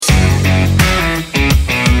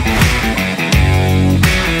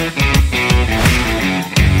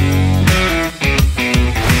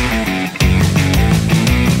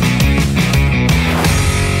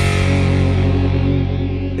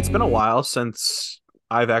while since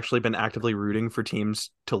I've actually been actively rooting for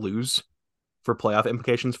teams to lose for playoff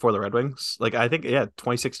implications for the Red Wings. Like I think, yeah,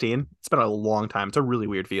 2016. It's been a long time. It's a really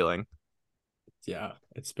weird feeling. Yeah,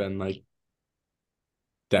 it's been like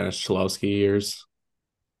Dennis Cholowski years.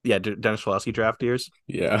 Yeah, Dennis Cholowski draft years.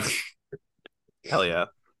 Yeah. Hell yeah.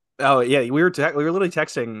 Oh yeah, we were literally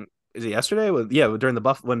texting. Is it yesterday? Yeah, during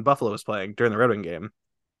the when Buffalo was playing during the Red Wing game.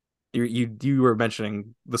 You were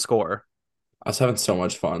mentioning the score. I was having so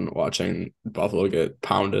much fun watching Buffalo get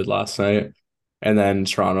pounded last night. And then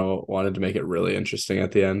Toronto wanted to make it really interesting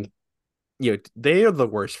at the end. They are the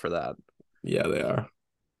worst for that. Yeah, they are.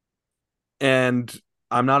 And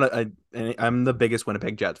I'm not I'm the biggest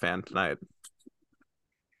Winnipeg Jets fan tonight.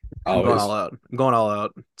 I'm going all Always. out. I'm going all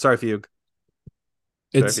out. Sorry, Fugue.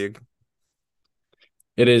 Sorry, It's Fugue.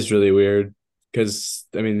 it is really weird because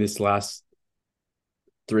I mean these last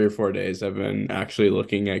 3 or 4 days I've been actually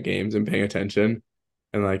looking at games and paying attention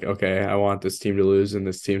and like, okay, I want this team to lose and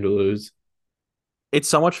this team to lose. It's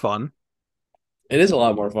so much fun. It is a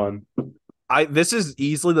lot more fun. I This is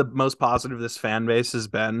easily the most positive this fan base has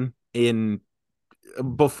been in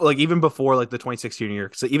before, like even before like the 2016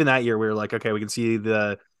 year. So even that year, we were like, okay, we can see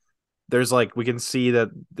we can see that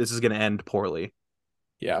this is going to end poorly.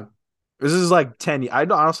 Yeah. This is like 10.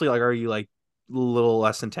 I'd honestly like argue like a little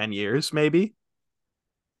less than 10 years, maybe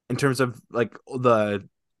in terms of like the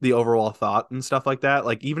overall thought and stuff like that.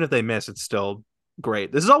 Like even if they miss, it's still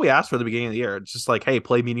great. This is all we asked for at the beginning of the year. It's just like, hey,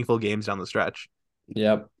 play meaningful games down the stretch.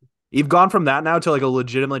 Yep. You've gone from that now to like a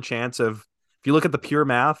legitimate chance of, if you look at the pure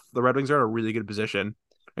math, the Red Wings are in a really good position.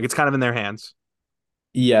 Like it's kind of in their hands.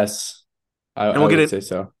 Yes. I, And I would say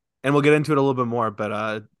so. we'll get into it a little bit more.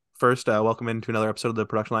 But first, welcome into another episode of the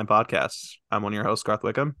Production Line Podcast. I'm one of your hosts, Garth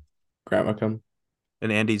Wickham, Grant Wickham.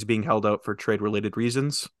 and Andy's being held out for trade related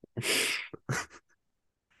reasons.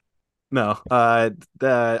 No, I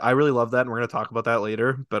really love that, and we're gonna talk about that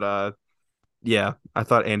later. But yeah, I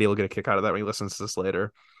thought Andy will get a kick out of that when he listens to this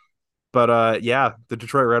later. But yeah, the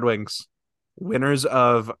Detroit Red Wings, winners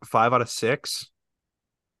of 5 out of 6.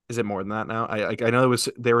 Is it more than that now? I know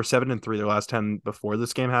they were 7-3 their last 10 before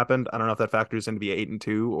this game happened. I don't know if that factors in to be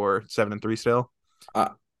 8-2 or 7-3 still. Uh,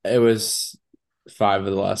 it was 5 of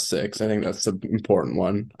the last 6. I think that's the important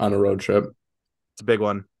one on a road trip. It's a big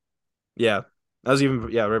one. Yeah, that was even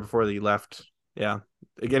right before they left. Yeah,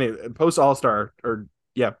 again, post All Star or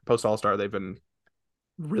yeah, post All Star, they've been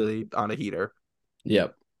really on a heater,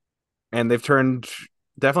 Yep. and they've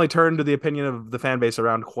definitely turned to the opinion of the fan base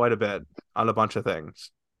around quite a bit on a bunch of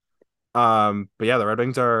things. But yeah, the Red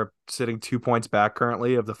Wings are sitting 2 points back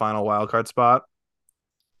currently of the final wild card spot,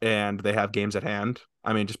 and they have games at hand.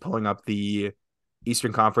 I mean, just pulling up the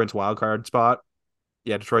Eastern Conference wild card spot.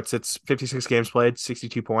 Yeah, Detroit sits 56 games played,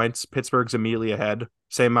 62 points. Pittsburgh's immediately ahead,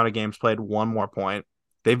 same amount of games played, one more point.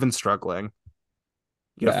 They've been struggling.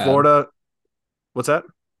 You got Bad. Florida. What's that?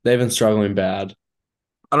 They've been struggling bad.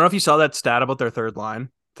 I don't know if you saw that stat about their third line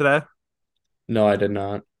today. No, I did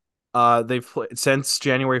not. They've played since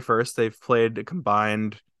January 1st. They've played a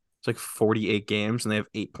combined, it's like 48 games, and they have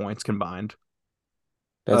 8 points combined.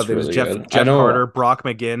 That's There was really good. I Jeff Carter, know. Brock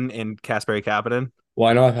McGinn, and Kasperi Kapanen. Well,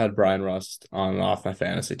 I know I've had Brian Rust on and off my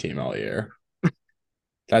fantasy team all year.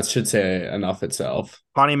 That should say enough itself.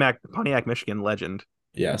 Pontiac, Michigan legend.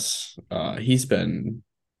 Yes. He's been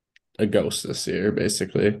a ghost this year,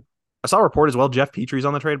 basically. I saw a report as well. Jeff Petry's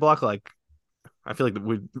on the trade block. Like, I feel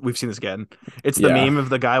like we've seen this again. It's the Yeah. meme of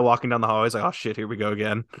the guy walking down the hallway. He's like, oh shit, here we go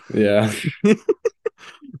again. Yeah.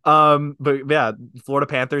 But yeah, Florida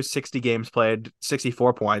Panthers 60 games played,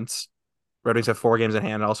 64 points. Red Wings have 4 games in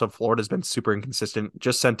hand. Also, Florida's been super inconsistent.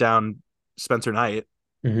 Just sent down Spencer Knight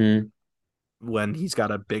hmm when he's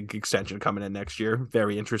got a big extension coming in next year.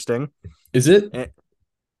 Very interesting. Is it Eh,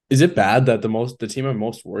 is it bad that the team I'm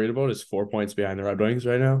most worried about is 4 points behind the Red Wings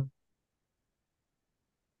right now?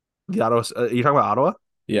 The Ottawa, you talking about Ottawa?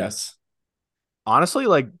 Yes. Honestly,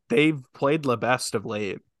 like they've played the best of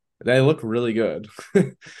late. They look really good.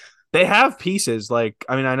 They have pieces. Like,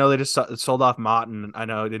 I mean, I know they just sold off Mott, and I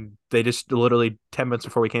know they just literally 10 minutes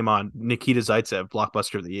before we came on, Nikita Zaitsev,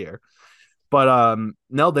 blockbuster of the year. But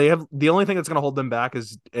no, they have the only thing that's going to hold them back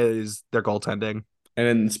is their goaltending.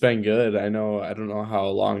 And it's been good. I don't know how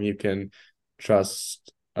long you can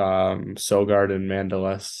trust Sogard and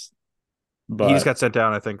Mandelis, He just but got sent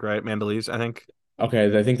down, I think, right? Mandalese, I think.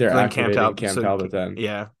 okay, I think they're So then Cam activating Talbot. Cam So Talbot then.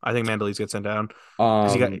 yeah, I think Mandalese gets sent down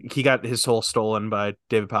because Um, he got his soul stolen by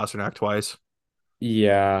David Pastrnak twice.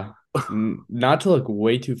 yeah, not to look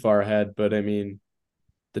way too far ahead, but I mean,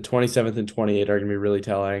 the 27th and 28th are going to be really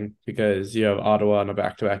telling because you have Ottawa on a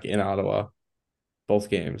back-to-back in Ottawa, both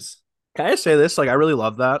games. Can I say this? Like, I really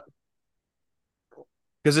love that.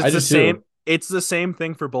 because I it's do the same. too. It's the same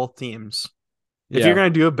thing for both teams. If you're Yeah. gonna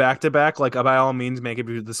do it back to back, like by all means, make it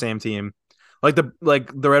be the same team. Like the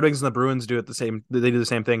Red Wings and the Bruins do it the same. They do the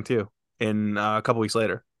same thing too. In a couple weeks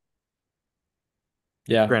later.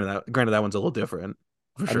 Yeah. Granted that one's a little different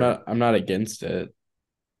for sure. I'm not against it.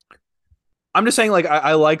 I'm just saying, like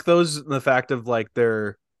I like those. The fact of like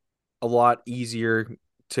they're a lot easier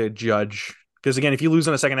to judge because again, if you lose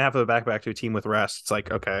in the second half of the back to a team with rest, it's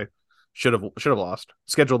like okay, should have lost.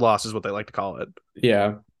 Scheduled loss is what they like to call it.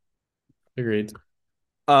 Yeah. Agreed.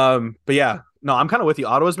 But yeah, no, I'm kind of with you.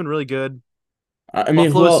 Ottawa's been really good. I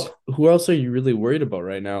mean, Buffalo's who else are you really worried about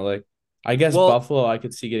right now? Like, I guess well, Buffalo, I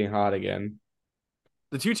could see getting hot again.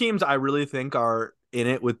 the two teams I really think are in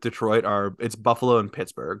it with Detroit are it's Buffalo and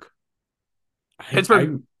Pittsburgh. I,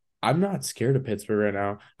 Pittsburgh, I, I'm not scared of Pittsburgh right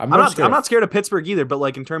now. I'm I'm more not scared I'm of not scared of Pittsburgh either, but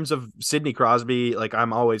like in terms of Sidney Crosby, like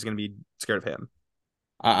I'm always gonna be scared of him.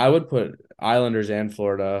 I would put Islanders and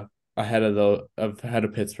Florida ahead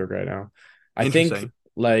of Pittsburgh right now. I think Interesting.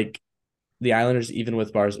 like the Islanders, even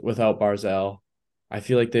without Barzell, I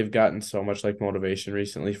feel like they've gotten so much like motivation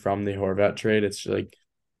recently from the Horvat trade. It's like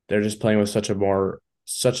they're just playing with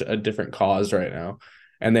such a different cause right now,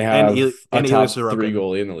 and they And have a and Ilya top three Sorokin.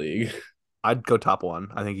 goalie in the league. I'd go top one.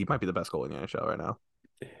 I think he might be the best goalie in the NHL right now.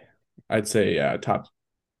 I'd say yeah, top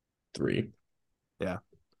three. Yeah.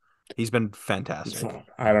 He's been fantastic. So,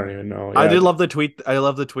 I don't even know. I Yeah, did love the tweet. I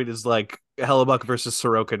love the tweet is like Hellebuck versus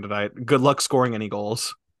Sorokin tonight. Good luck scoring any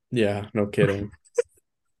goals. yeah, no kidding.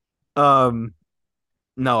 Um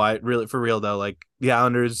no, I really for real though, like the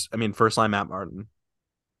Islanders, I mean first line Matt Martin.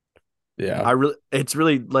 Yeah. It's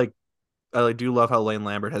really like I like, do love how Lane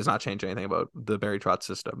Lambert has not changed anything about the Barry Trotz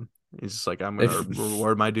system. He's just like, I'm They gonna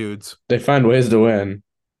reward my dudes. they find ways to win.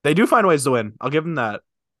 They do find ways to win. I'll give them that.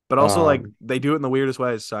 But also like Um, they do it in the weirdest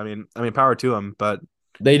ways. So, I mean, power to them. But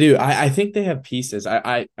they do. I think they have pieces.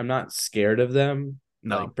 I'm not scared of them,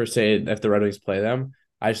 no, like per se, if the Red Wings play them.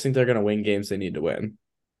 I just think they're gonna win games they need to win.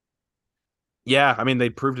 yeah, I mean they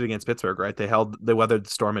proved it against Pittsburgh, right? They weathered the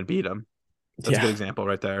storm and beat them. That's a good Yeah. example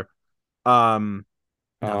right there. Um,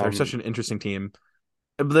 no, they're such Um, an interesting team.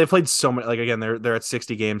 But they played so many. Like again, they're at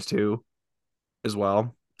 60 games too, as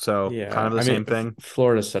well. So kind yeah. of the I mean, same thing.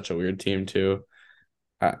 Florida's such a weird team too.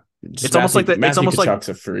 Uh, just It's almost like that. It's Matthew almost like Kachuk's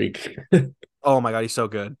a freak. oh my god, he's so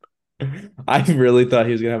good. I really thought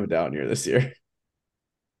he was gonna have a down year this year.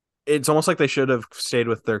 It's almost like they should have stayed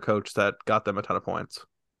with their coach that got them a ton of points.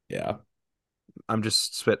 Yeah. I'm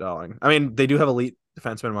just spitballing. I mean, they do have elite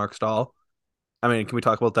defenseman Mark Stahl. I mean, can we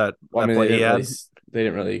talk about Well, I that mean, play he had? they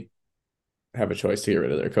didn't really have a choice to get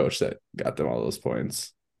rid of their coach that got them all those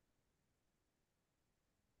points.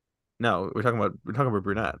 No, we're talking about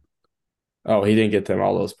Brunette. Oh, he didn't get them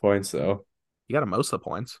all those points though. He got him most of the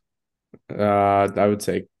points. I would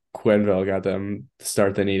say Quenneville got them the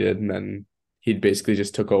start they needed, and then he basically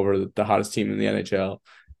just took over the hottest team in the NHL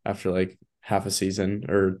after like half a season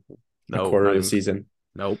or a No, quarter not of the even. season.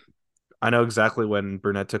 Nope. I know exactly when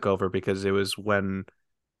Brunette took over because it was when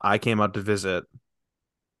I came out to visit.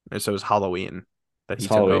 And so it was Halloween that It's he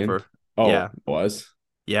took Halloween. over. Oh, Yeah, it was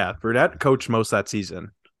yeah. Brunette coached most that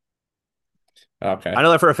season. I okay.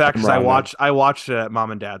 know that for a fact I'm because wrong then. I watched it at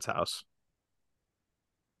mom and dad's house.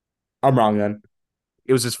 I'm wrong then.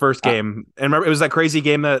 It was his first I, game, and remember it was that crazy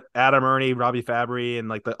game that Adam Ernie, Robbie Fabry, and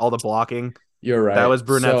like all the blocking. you're That right. was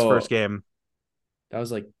Brunette's first So game. that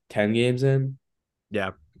was like 10 games in.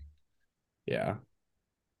 Yeah, Yeah.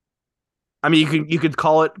 I mean you could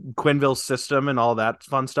call it Quinville's system and all that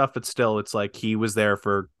fun stuff, but still, it's like he was there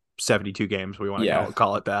for 72 games. We want to Yeah.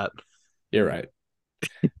 call it that. You're right.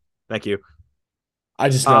 Thank you. I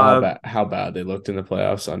just know Uh, how bad they looked in the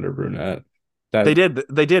playoffs under Brunette. That they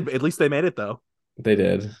did. At least they made it though. they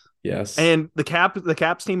did. Yes. And the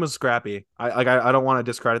Caps team was scrappy. I don't want to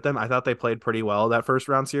discredit them. I thought they played pretty well that first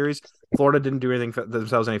round series. Florida didn't do anything for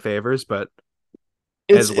themselves any favors, but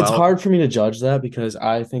as It's well. hard for me to judge that because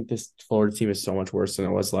I think this Florida team is so much worse than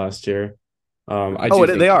it was last year. I Oh,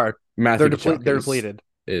 do they think are. Matthew Tkachuk They're depleted.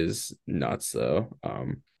 is nuts though.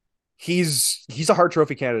 He's a Hart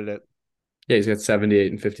Trophy candidate. Yeah, he's got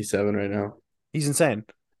 78 and 57 right now. He's insane.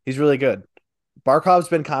 He's really good. Barkov's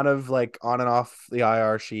been kind of like on and off the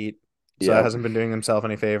IR sheet, so that Yep. hasn't been doing himself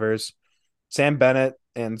any favors. Sam Bennett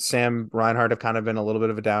and Sam Reinhart have kind of been a little bit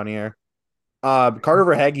of a down year. Carter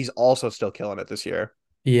Verhaeghe's also still killing it this year.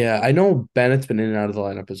 Yeah, I know Bennett's been in and out of the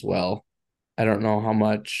lineup as well. I don't know how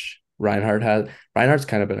much Reinhardt has. Reinhardt's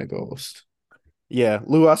kind of been a ghost. Yeah,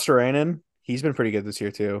 Lou Osterrainen, he's been pretty good this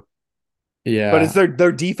year too. But it's Yeah,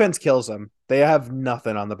 their defense kills them. They have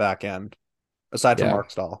nothing on the back end aside from yeah,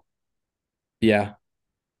 Mark Stahl. yeah.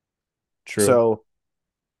 True. So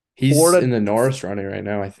He's Florida, in the Norris running right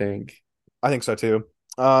now, I think. I think so too.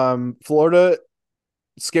 Florida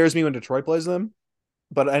scares me when Detroit plays them,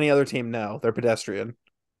 but any other team, no, they're pedestrian.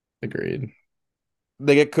 Agreed.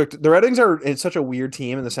 They get cooked. The Red Wings are it's such a weird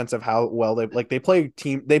team in the sense of how well they play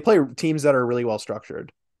teams that are really well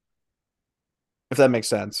structured. If that makes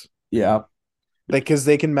sense. Yeah. Because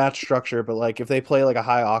they can match structure, but like if they play like a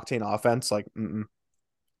high octane offense, like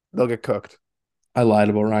they'll get cooked. I lied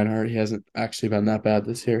about Reinhardt. He hasn't actually been that bad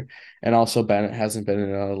this year. And also Bennett hasn't been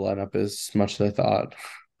in the lineup as much as I thought.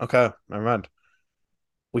 Okay, never mind.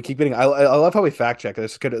 We keep getting. I love how we fact check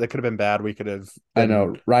this. That could have been bad. We could have I been.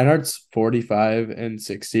 know. Reinhardt's 45 and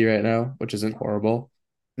 60 right now, which isn't horrible.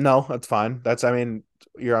 No, that's fine. That's I mean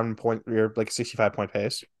you're on point. You're like 65 point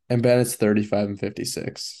pace. And Bennett's 35 and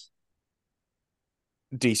 56.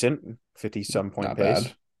 Decent 50 some point Not pace.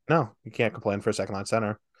 bad. No, you can't complain for a second line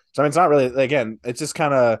center. So I mean, it's not really again. It's just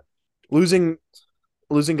kind of losing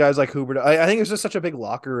losing guys like Hubert. I think it's just such a big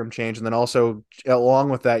locker room change, and then also along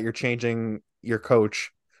with that, you're changing your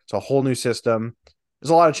coach. It's a whole new system. There's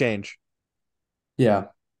a lot of change. Yeah.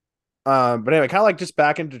 But anyway, kind of like just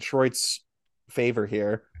back in Detroit's favor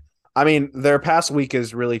here. I mean, their past week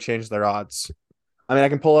has really changed their odds. I mean, I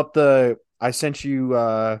can pull up the. I sent you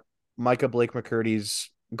Micah Blake McCurdy's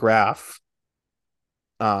graph.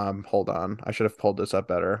 Hold on. I should have pulled this up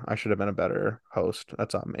better. I should have been a better host.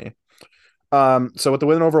 That's on me. So with the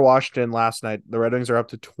win over Washington last night, the Red Wings are up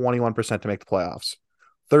to 21% to make the playoffs.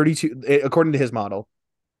 32 according to his model.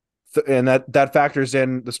 And that factors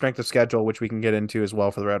in the strength of schedule, which we can get into as well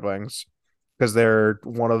for the Red Wings, because they're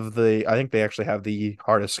one of the. I think they actually have the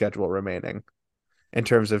hardest schedule remaining in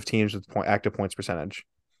terms of teams with active points percentage.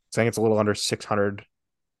 Saying it's a little under 600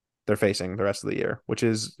 they're facing the rest of the year, which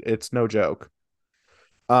is it's no joke.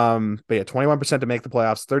 But yeah, 21% to make the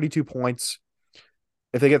playoffs, 32 points.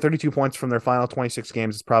 If they get 32 points from their final 26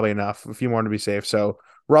 games, it's probably enough. A few more to be safe. So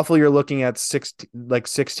roughly you're looking at 16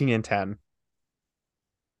 and 10.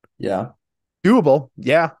 Yeah. Doable.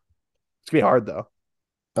 Yeah. It's gonna be hard though.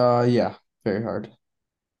 Yeah. Very hard.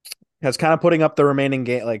 It's kind of putting up the remaining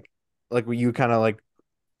game like you kind of like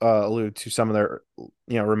allude to some of their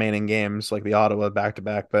remaining games like the Ottawa back to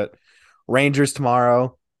back, but Rangers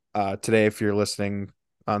tomorrow, today if you're listening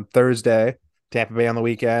on Thursday, Tampa Bay on the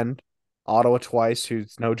weekend, Ottawa twice,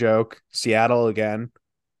 who's no joke, Seattle again,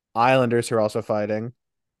 Islanders who are also fighting,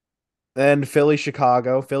 then Philly,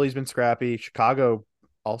 Chicago. Philly's been scrappy. Chicago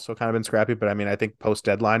also kind of been scrappy, but I mean I think post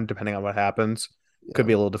deadline, depending on what happens, could Yeah.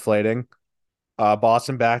 be a little deflating.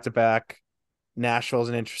 Boston back to back. Nashville's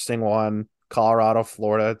an interesting one. Colorado,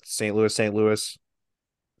 Florida, St. Louis,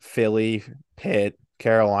 Philly, Pitt,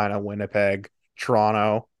 Carolina, Winnipeg,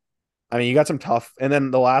 Toronto. I mean, you got some tough. And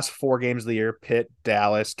then the last 4 games of the year: Pitt,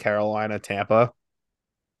 Dallas, Carolina, Tampa.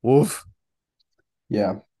 Woof.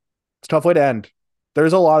 Yeah. It's a tough way to end.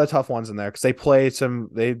 There's a lot of tough ones in there because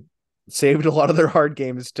they saved a lot of their hard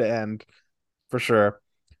games to end for sure.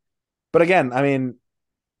 But again, I mean,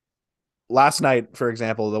 last night, for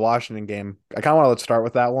example, the Washington game, I kind of want to start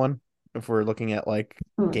with that one if we're looking at like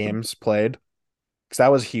games played because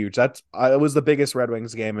that was huge. It was the biggest Red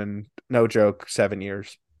Wings game in no joke 7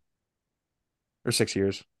 years or 6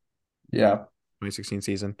 years, Yeah. 2016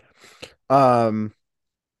 season. Um,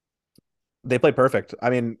 they played perfect. I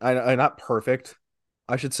mean, I not perfect,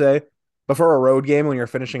 I should say, but for a road game when you're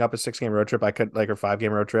finishing up a 6 game road trip, I could like a 5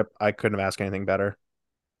 game road trip, I couldn't have asked anything better.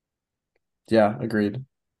 Yeah. Agreed.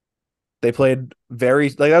 They played very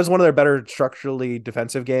like that was one of their better structurally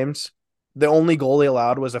defensive games. The only goal they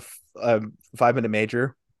allowed was a 5 minute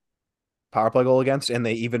major power play goal against, and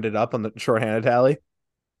they evened it up on the shorthanded tally.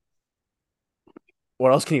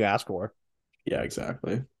 What else can you ask for? Yeah,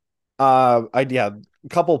 exactly. A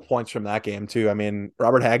couple of points from that game too. I mean,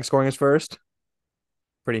 Robert Hagg scoring his first,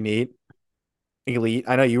 pretty neat. Elite.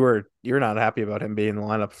 I know you were not happy about him being in the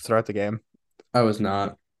lineup to start the game, I was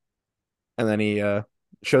not. and then he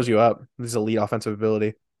shows you up his elite offensive ability.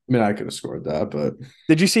 I mean, I could have scored that, but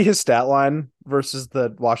Did you see his stat line versus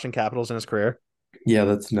the Washington Capitals in his career? yeah,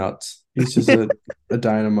 that's nuts. He's just a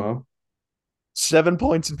dynamo. 7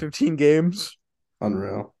 points in 15 games.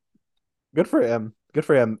 Unreal. Good for him. Good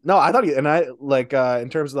for him. No, I thought he and I like in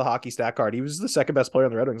terms of the hockey stat card, he was the second best player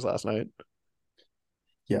on the Red Wings last night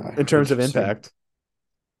Yeah. in terms of Interesting. impact.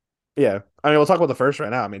 Yeah. I mean, we'll talk about the first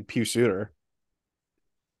right now. I mean, Pius Suter.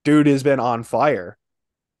 Dude has been on fire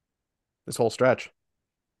this whole stretch.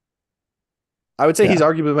 I would say he's Yeah.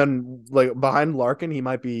 arguably been like behind Larkin, he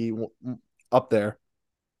might be up there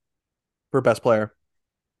for best player.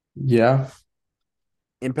 Yeah.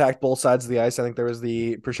 Impact both sides of the ice. I think there was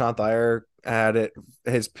the Prashant Iyer had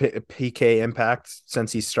his PK impact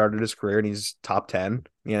since he started his career, and he's top 10.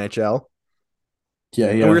 in the NHL.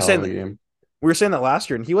 Yeah, he And had a hell of a game. we were saying that last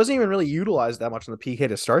year, and he wasn't even really utilized that much in the PK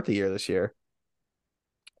to start the year this year,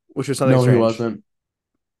 which was something No, he strange. wasn't.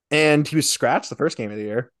 And he was scratched the first game of the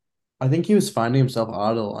year. I think he was finding himself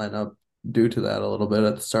out of the lineup due to that a little bit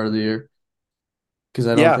at the start of the year because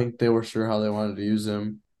I don't Yeah, think they were sure how they wanted to use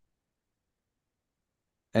him.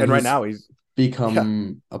 And and right he's now he's yeah.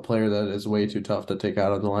 become a player that is way too tough to take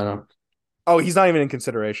out of the lineup. Oh, he's not even in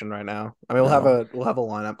consideration right now. I mean, No. we'll have a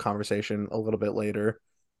lineup conversation a little bit later,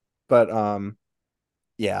 but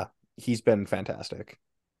yeah, he's been fantastic.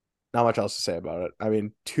 Not much else to say about it. I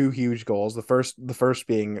mean, two huge goals. The first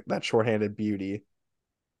being that shorthanded beauty.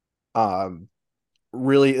 Um,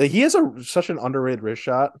 really, like, he has a such an underrated wrist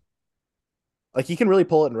shot. Like he can really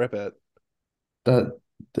pull it and rip it. That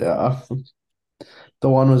yeah. The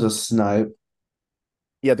one was a snipe.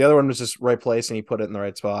 Yeah, the other one was just right place and he put it in the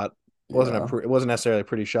right spot. Yeah. It wasn't necessarily a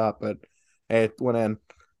pretty shot, but hey, it went in.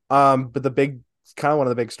 But the big kind of one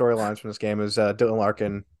of the big storylines from this game is Dylan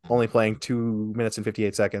Larkin only playing 2 minutes and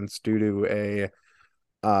 58 seconds due to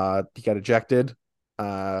a he got ejected.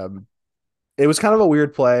 Um, it was kind of a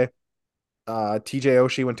weird play. TJ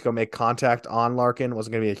Oshie went to go make contact on Larkin. It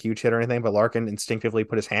wasn't going to be a huge hit or anything, but Larkin instinctively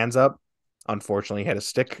put his hands up. Unfortunately, he had a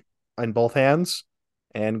stick in both hands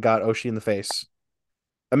and got Oshie in the face.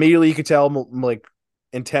 Immediately, you could tell like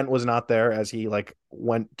intent was not there as he like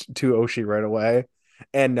went to Oshie right away,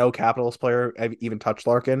 and no Capitals player even touched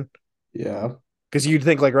Larkin Yeah. because you'd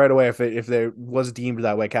think like right away if there was deemed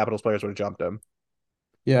that way, Capitals players would have jumped him.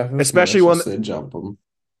 Yeah, if it was Especially when malicious, they'd jump him.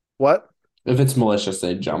 what If it's malicious,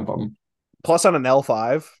 they'd jump him. plus on an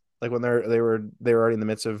L5, like when they were already in the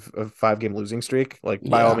midst of a 5 game losing streak. Like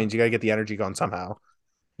by all Yeah. means, you got to get the energy going somehow,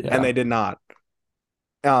 and Yeah. they did not.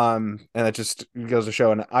 And it just goes to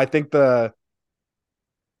show. And I think the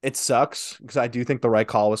it sucks because I do think the right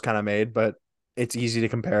call was kind of made, but it's easy to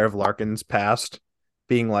compare of Larkin's past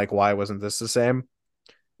being like, why wasn't this the same?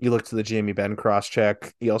 You look to the Jamie Benn cross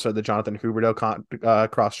check. He also had the Jonathan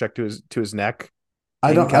Huberdeau cross check to his neck in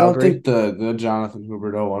I don't Calgary. think the Jonathan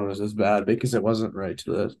Huberdeau one was as bad because it wasn't right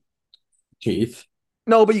to the teeth.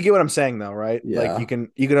 No, but you get what I'm saying though, right? Like Yeah. you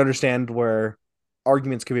can understand where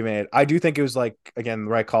arguments could be made. I do think it was like again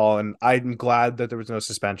the right call, and I'm glad that there was no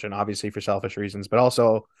suspension, obviously for selfish reasons, but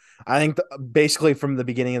also I think basically from the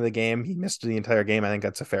beginning of the game he missed the entire game. I think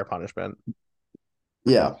that's a fair punishment.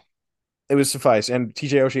 Yeah. It was suffice, and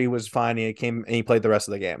TJ Oshie was fine. He came and he played the rest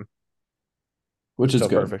of the game, Which is so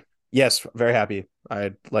good. perfect. Yes, very happy.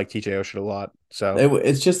 I like TJ Oshie a lot. So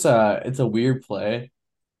It's just it's a weird play.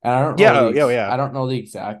 And yeah, yeah. I don't know the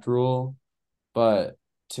exact rule, but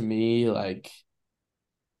to me, like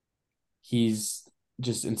he's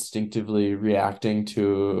just instinctively reacting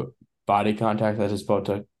to body contact that is about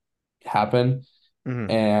to happen.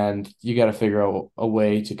 Mm-hmm. And you got to figure out a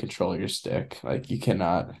way to control your stick. Like you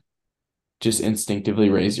cannot just instinctively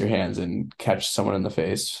raise your hands and catch someone in the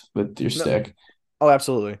face with your No, stick. oh,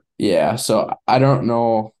 absolutely. Yeah, so I don't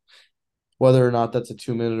know whether or not that's a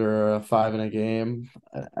 2 minute or a five in a game.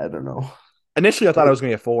 I don't know. Initially, I thought it It was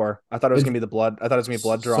gonna be a four. I thought it was gonna it be the blood. I thought it was gonna be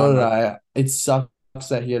blood so drawn. did Like I. It sucks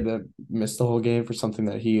that he had to miss the whole game for something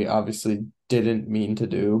that he obviously didn't mean to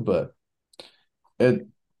do, but it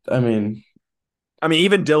I mean, I mean,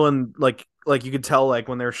 even Dylan, like you could tell, like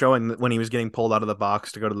when they were showing when he was getting pulled out of the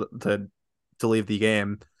box to go to leave the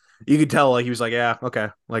game, you could tell like he was like, yeah, okay,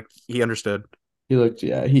 like he understood. he looked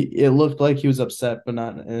he it looked like he was upset, but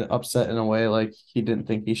not upset in a way like he didn't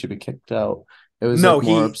think he should be kicked out. It was No, like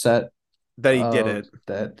more he upset that he did of it.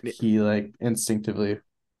 that he like instinctively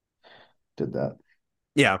did that.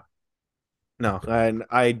 Yeah, no, and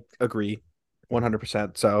I agree,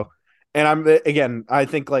 100%. So, and again, I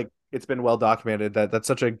think like it's been well documented that that's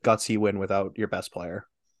such a gutsy win without your best player.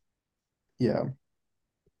 Yeah.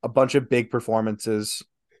 A bunch of big performances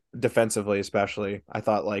defensively, especially. I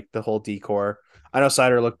thought like the whole decor. I know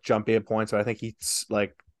Sider looked jumpy at points, but I think he's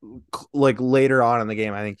like later on in the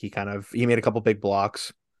game, I think he made a couple big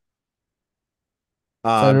blocks.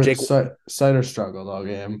 Jake, Cider struggled all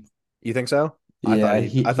game. you think so? Yeah,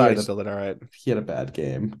 I thought he still did all right. he had a bad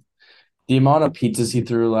game. The amount of pizzas he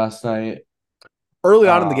threw last night, Early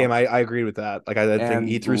on in the game, um, I agreed with that. Like I think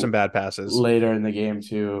he and threw some bad passes. later in the game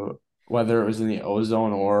too, whether it was in the O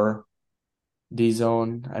zone or D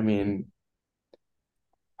zone. I mean,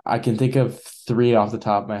 I can think of three off the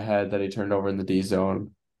top of my head that he turned over in the D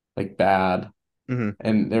zone, like bad, Hmm.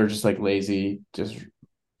 and they were just like lazy. Just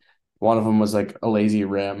one of them was like a lazy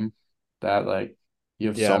rim that like you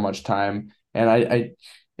have so Yeah, much time, and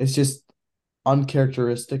it's just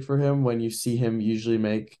uncharacteristic for him when you see him usually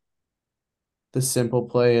make the simple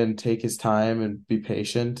play and take his time and be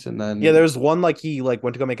patient, and Yeah, there then was one like he like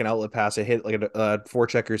went to go make an outlet pass. It hit like a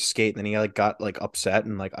forechecker's skate, and then he like got like upset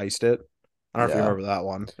and like iced it. I don't know if you yeah, remember that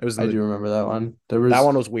one. It was I the do remember that one. that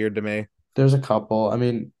one was weird to me. There's a couple. I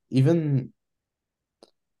mean, even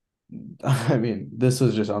I mean, this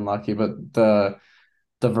was just unlucky, but the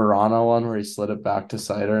Verona one where he slid it back to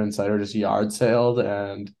Cider and Cider just yard sailed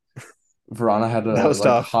and Verona had That to was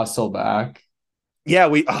like tough. hustle back. Yeah,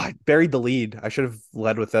 we I buried the lead. I should have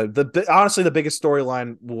led with that. Honestly, the biggest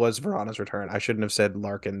storyline was Verana's return. I shouldn't have said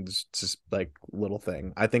Larkin's just like little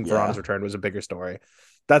thing. I think Verana's Yeah. return was a bigger story.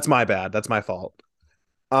 That's my bad. That's my fault.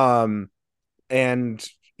 Um, and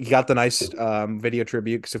he got the nice video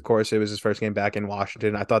tribute because of course it was his first game back in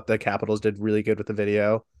Washington. I thought the Capitals did really good with the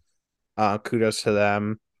video. Kudos to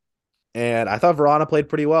them. And I thought Verana played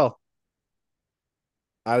pretty well.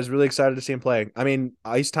 I was really excited to see him play. I mean,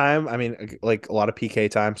 ice time. I mean, like a lot of PK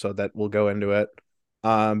time, so that we'll go into it.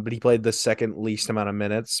 But he played the second least amount of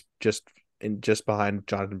minutes, just behind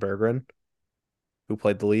Jonathan Berggren, who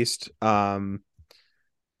played the least.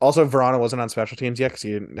 Also, Verona wasn't on special teams yet because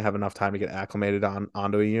he didn't have enough time to get acclimated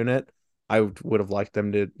onto a unit. I would have liked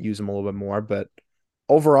them to use him a little bit more, but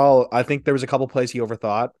overall, I think there was a couple plays he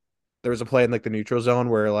overthought. There was a play in like the neutral zone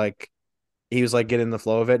where like he was like getting the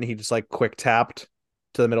flow of it and he just like quick tapped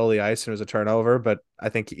to the middle of the ice and it was a turnover. But I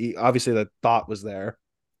think obviously the thought was there.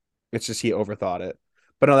 It's just he overthought it.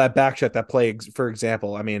 But no, that back check, that play, for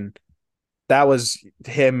example, I mean, that was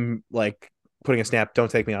him like putting a snap,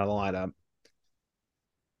 don't take me out of the lineup.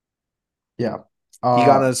 Yeah. He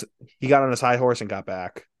got on Uh his he got on his high horse and got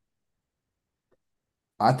back.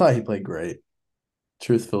 I thought he played great,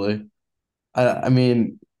 truthfully. I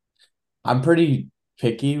mean, I'm pretty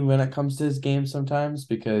picky when it comes to his game sometimes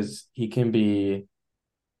because he can be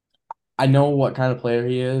I know what kind of player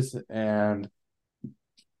he is, and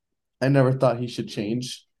I never thought he should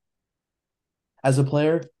change as a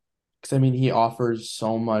player because I mean he offers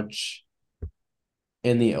so much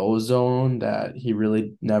in the O zone that he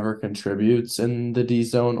really never contributes in the D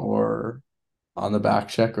zone or on the back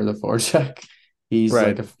check or the forecheck.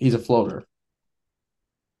 Right. He's a floater.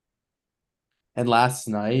 And last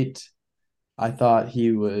night I thought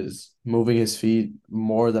he was moving his feet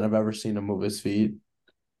more than I've ever seen him move his feet,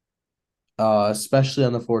 especially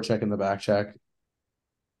on the forecheck and the back check.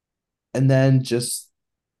 And then just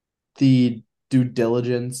the due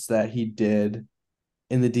diligence that he did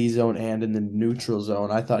in the D zone and in the neutral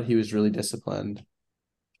zone, I thought he was really disciplined.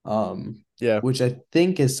 Yeah. Which I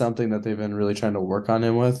think is something that they've been really trying to work on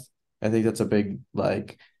him with. I think that's a big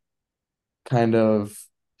like kind of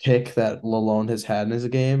pick that Lalone has had in his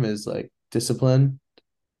game is like discipline.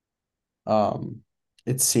 Um,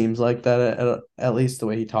 it seems like that at least the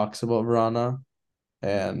way he talks about Verana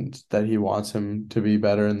and that he wants him to be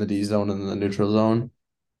better in the D zone and the neutral zone.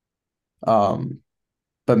 Um,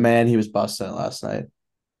 but man, he was busting it last night.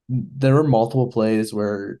 There were multiple plays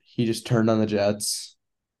where he just turned on the Jets,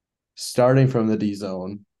 starting from the D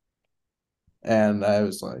zone, and I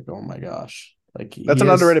was like, oh my gosh, like That's he an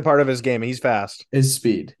has underrated part of his game. He's fast. his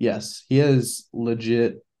speed. Yes, he has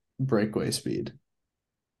legit breakaway speed.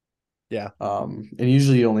 Yeah. And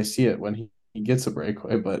usually you only see it when he gets a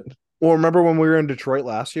breakaway, but Well, remember when we were in Detroit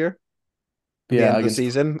last year at the yeah, end of the against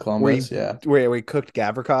season Columbus, yeah. where we cooked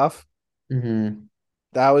Gavrikov? Hmm.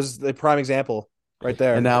 That was the prime example right And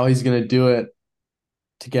there. now he's gonna do it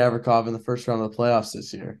to Gavrikov in the first round of the playoffs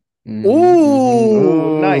this year.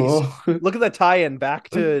 Ooh, nice. Oh, Look at that tie-in back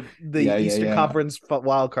to the yeah, yeah, Eastern yeah. Conference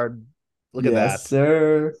wild card. Look at Yes, that.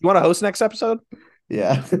 sir. You want to host next episode?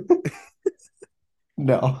 Yeah.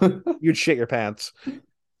 No. You'd shit your pants.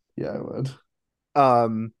 Yeah, I would.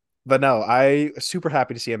 Um, but no, I super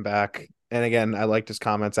happy to see him back. And again, I liked his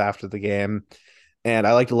comments after the game, and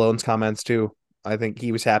I liked Alone's comments too. I think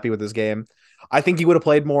he was happy with his game. I think he would have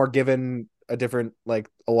played more given a different, like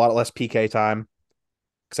a lot less PK time,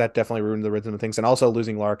 because that definitely ruined the rhythm of things. And also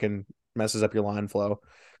losing Larkin messes up your line flow.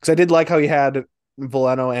 Because I did like how he had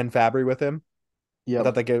Valeno and Fabry with him. I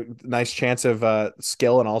thought Yep. they gave a nice chance of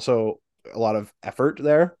skill and also a lot of effort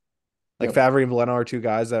there. Like Yep. Fabry and Valeno are two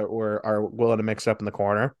guys that are willing to mix it up in the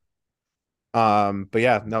corner. But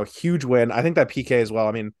yeah, no, huge win. I think that PK as well.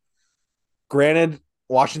 I mean, granted,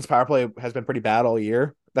 Washington's power play has been pretty bad all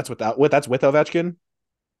year. That's with Ovechkin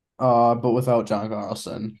But without John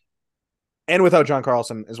Carlson. and without John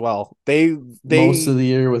Carlson as well. Most They of the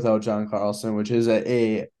year without John Carlson, which is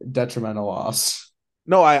a detrimental loss.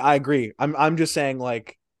 no, I agree. I'm just saying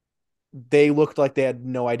like they looked like they had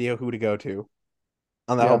no idea who to go to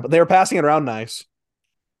on that whole. Yeah. But they were passing it around nice,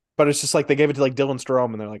 but it's just like they gave it to like Dylan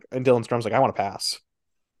Strome, and Dylan Strome's like, I want to pass.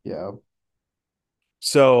 Yeah.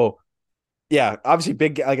 So Yeah, obviously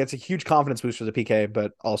big. Like it's a huge confidence boost for the PK,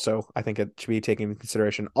 but also I think it should be taken into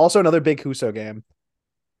consideration. Also, another big Huso game.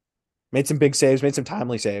 Made some big saves. Made some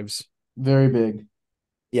timely saves. Very big.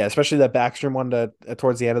 Yeah, especially that Backstrom one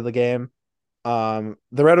towards the end of the game. The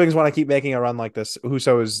Red Wings want to keep making a run like this.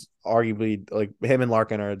 Huso is arguably like him and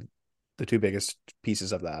Larkin are the two biggest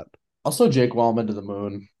pieces of that. Also, Jake Wallman to the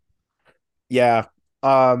moon. Yeah.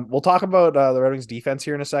 We'll talk about the Red Wings defense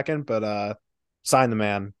here in a second, but sign the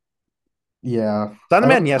man. Yeah. Sign the I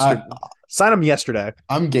man don't yesterday. Sign him yesterday.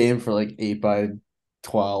 I'm game for like 8 by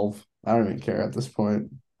 12. I don't even care at this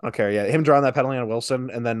point. Okay, yeah. Him drawing that penalty on Wilson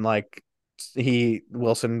and then like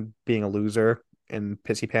Wilson being a loser and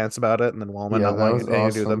pissy pants about it, and then Wallman Yeah, not that wanting was anything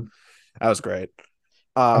to do with them. awesome. That was great.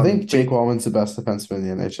 I think But Jake Wallman's the best defenseman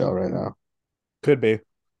in the NHL right now. could be.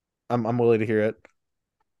 I'm willing to hear it.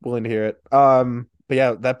 Willing to hear it. But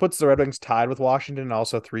yeah, that puts the Red Wings tied with Washington and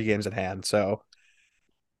also 3 games at hand. So,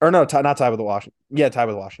 or no, not tied with the Washington. Yeah, tied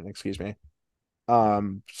with Washington. Excuse me.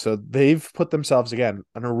 So they've put themselves again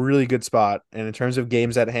in a really good spot. And in terms of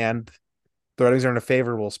games at hand, the Red Wings are in a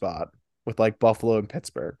favorable spot with like Buffalo and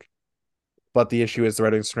Pittsburgh. But the issue is the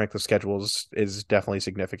Red Wings' strength of schedules is definitely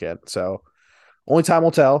significant. So only time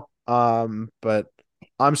will tell. But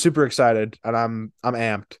I'm super excited and I'm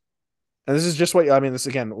amped. And this is just what I mean. This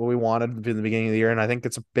again what we wanted in the beginning of the year, and I think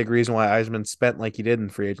it's a big reason why Eisman spent like he did in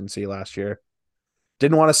free agency last year.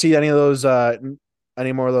 Didn't want to see any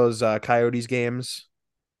more of those Coyotes games,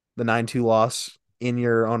 the 9-2 loss in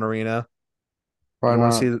your own arena. Why Didn't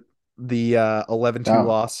want to not? see the 11-2 That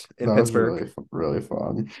loss in that was Pittsburgh. really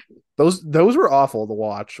fun. Those were awful to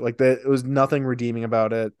watch. Like it was nothing redeeming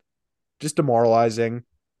about it. Just demoralizing.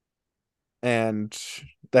 And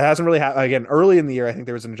that hasn't really happened again. Early in the year, I think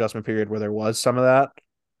there was an adjustment period where there was some of that.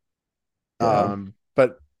 Yeah,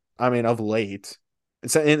 But I mean, of late,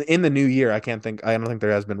 it's in the new year. I don't think there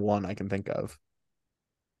has been one I can think of,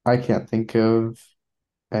 I can't think of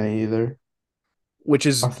any either which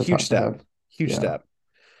is off the top huge of my step. head. Huge Yeah, step.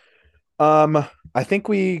 I think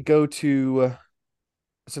we go to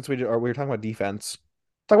since we were talking about defense,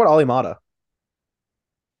 talk about Ali Mata.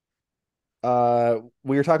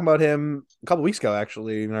 We were talking about him a couple weeks ago,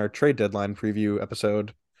 actually, in our trade deadline preview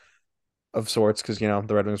episode of sorts, because the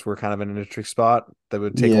Red Wings were kind of in an interesting spot. That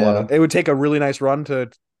would take a lot of. yeah. It would take a really nice run to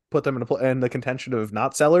put them in the contention of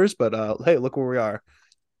not sellers, but hey, look where we are.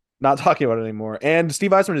 Not talking about it anymore. And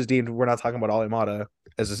Steve Eisman is deemed we're not talking about Ali Mata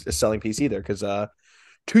as a selling piece either, because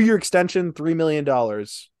 2-year extension, $3 million.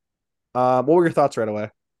 What were your thoughts right away?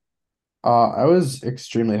 I was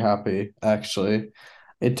extremely happy actually.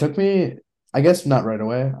 It took me, I guess not right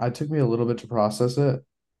away. It took me a little bit to process it.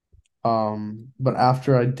 But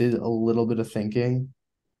after I did a little bit of thinking,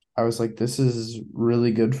 I was like, this is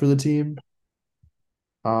really good for the team.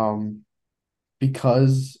 Um,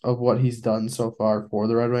 because of what he's done so far for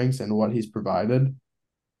the Red Wings and what he's provided.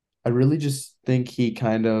 I really just think he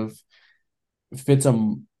kind of fits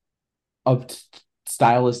a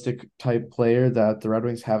stylistic type player that the Red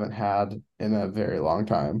Wings haven't had in a very long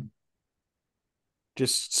time.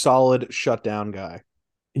 Just solid shutdown guy.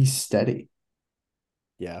 He's steady.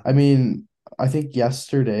 Yeah. I mean, I think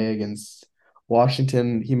yesterday against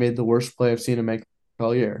Washington, he made the worst play I've seen him make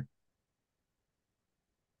all year.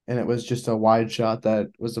 And it was just a wide shot that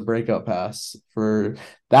was a breakout pass for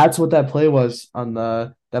that's what that play was on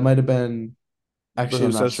that might have been The actually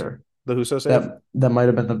I'm not Husos, sure. the Huso save. That might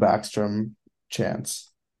have been the Backstrom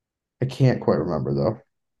chance. I can't quite remember though.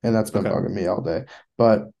 And that's been Okay. bugging me all day.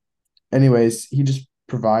 But anyways, he just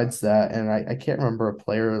provides that and I can't remember a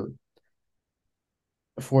player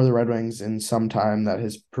for the Red Wings in some time that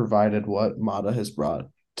has provided what Mata has brought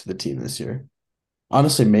to the team this year.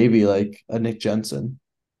 Honestly, maybe like a Nick Jensen.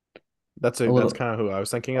 That's kind of who I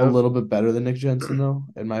was thinking A of. little bit better than Nick Jensen though,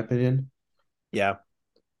 in my opinion. Yeah.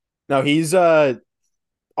 No, he's off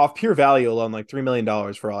pure value alone, like $3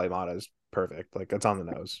 million for Ali Mata is perfect. Like that's on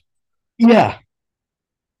the nose. Yeah.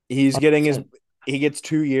 He's getting his 100%. he gets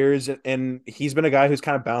 2 years, and he's been a guy who's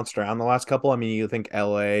kind of bounced around the last couple. I mean, you think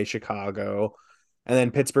LA, Chicago, and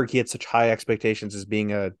then Pittsburgh, he had such high expectations as being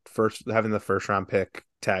having the first round pick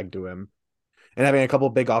tagged to him and having a couple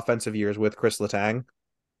big offensive years with Chris Letang.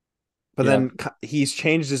 But Yeah. then he's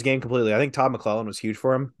changed his game completely. I think Todd McClellan was huge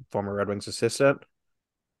for him, former Red Wings assistant,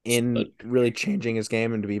 in really changing his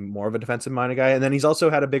game and to be more of a defensive minded guy. And then he's also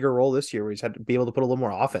had a bigger role this year where he's had to be able to put a little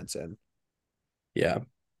more offense in. Yeah.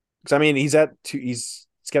 Because I mean, he's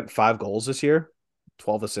got 5 goals this year,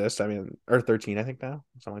 12 assists. I mean, or 13, I think now,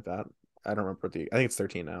 something like that. I don't remember I think it's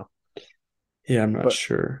 13 now. Yeah, I'm not But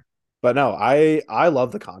sure. but no, I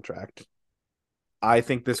love the contract. I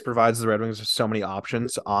think this provides the Red Wings with so many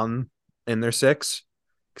options in their six.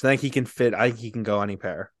 because I think he can fit. I think he can go any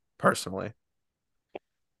pair personally.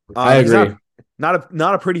 I He's agree.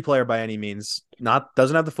 not a pretty player by any means. Not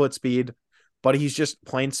doesn't have the foot speed, but he's just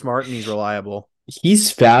plain smart and he's reliable.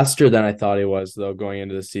 He's faster than I thought he was, though, going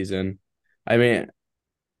into the season. I mean,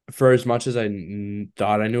 for as much as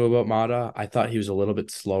thought I knew about Mata, I thought he was a little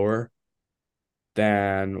bit slower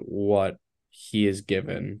than what he has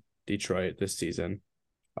given Detroit this season.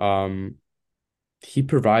 Um, he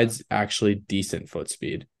provides actually decent foot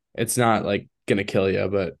speed. It's not like gonna kill you,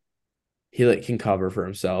 but he like can cover for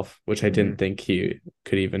himself, which I didn't think he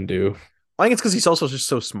could even do. I think it's because he's also just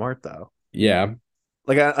so smart, though. Yeah,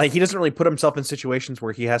 Like he doesn't really put himself in situations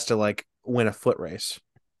where he has to like win a foot race,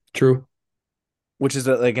 true. which is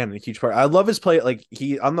again a huge part. I love his play. Like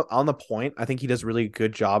he on the point, I think he does a really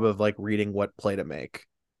good job of like reading what play to make.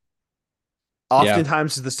 Yeah,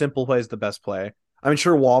 Oftentimes, the simple play is the best play. I mean,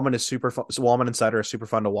 sure, Wallman is super fun. Wallman and Sider are super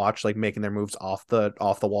fun to watch, like making their moves off the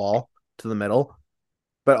wall to the middle.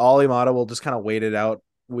 But Alimata will just kind of wait it out,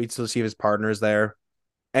 wait to see if his partner's there,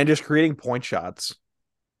 and just creating point shots.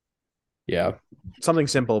 yeah. Something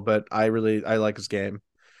simple, but I like his game.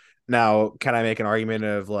 Now, can I make an argument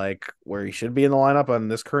of like where he should be in the lineup on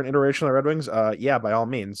this current iteration of the Red Wings? Yeah, by all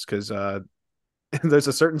means, because there's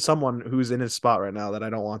a certain someone who's in his spot right now that I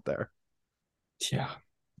don't want there. Yeah.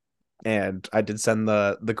 And I did send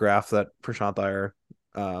the graph that Prashant Iyer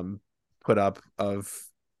put up of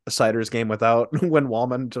Sider's game without when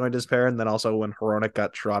Wallman joined his pair, and then also when Hronek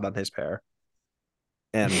got Sherrod on his pair.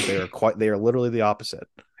 And they are literally the opposite.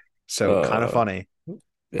 So kind of funny.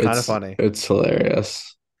 Kind of funny. It's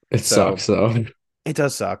hilarious. It So sucks though. it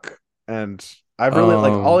does suck. And I've really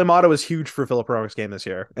like Alimata was huge for Philip Hronek's game this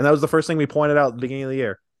year. And that was the first thing we pointed out at the beginning of the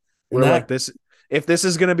year. We're like this if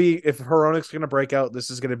Hronek's gonna break out, this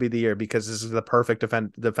is gonna be the year because this is the perfect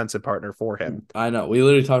defensive partner for him. I know. We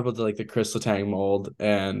literally talked about the Chris Letang mold,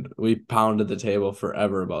 and we pounded the table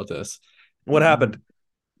forever about this. What happened?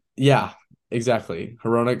 Yeah, exactly.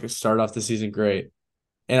 Hronek started off the season great.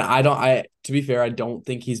 And to be fair, I don't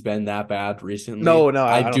think he's been that bad recently. No,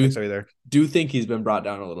 I don't think so either. Do think he's been brought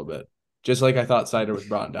down a little bit. Just like I thought Sider was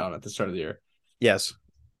brought down at the start of the year. Yes.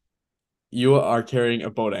 You are carrying a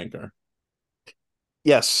boat anchor.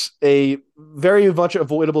 Yes, a very much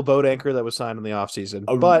avoidable boat anchor that was signed in the offseason.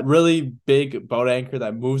 But really big boat anchor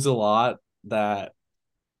that moves a lot, that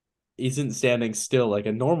isn't standing still like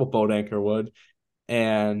a normal boat anchor would.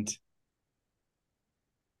 And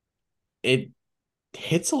it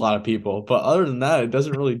hits a lot of people. But other than that, it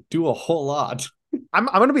doesn't really do a whole lot. I'm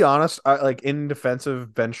gonna be honest. Like in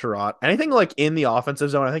defensive Ben Sherratt, anything like in the offensive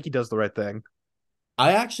zone, I think he does the right thing.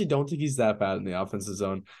 I actually don't think he's that bad in the offensive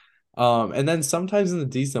zone. And then sometimes in the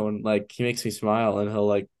D zone, like he makes me smile and he'll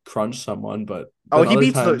like crunch someone, but he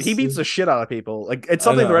beats the shit out of people. Like it's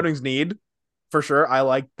something the Red Wings need for sure. I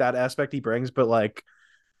like that aspect he brings, but like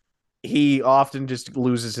he often just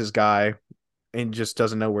loses his guy and just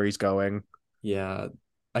doesn't know where he's going. Yeah,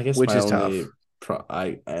 I guess which is tough.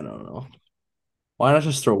 I don't know. Why not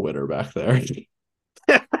just throw Witter back there?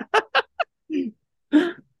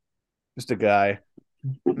 Just a guy.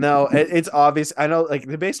 No, it's obvious. I know, like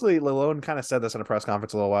basically, Lalone kind of said this in a press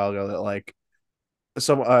conference a little while ago that like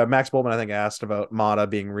Max Boltman I think asked about Mata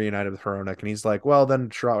being reunited with Hronek, and he's like, well, then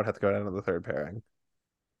Sherratt would have to go down to the third pairing.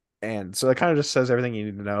 And so it kind of just says everything you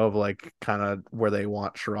need to know of like kind of where they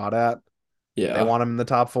want Sherratt at. Yeah, they want him in the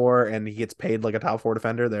top four, and he gets paid like a top four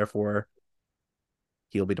defender. Therefore,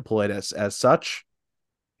 he'll be deployed as such.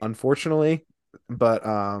 Unfortunately, but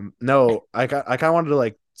no, I kind of wanted to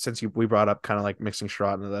like since we brought up kind of like mixing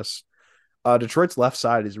Sherratt into this. Detroit's left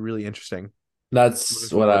side is really interesting.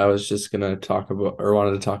 That's what I was just gonna talk about or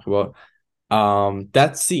wanted to talk about.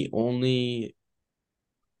 That's the only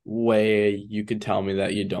way you could tell me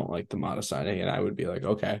that you don't like the Mata signing, and I would be like,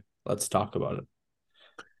 okay, let's talk about it.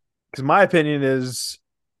 Because my opinion is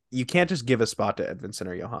you can't just give a spot to Edvinsson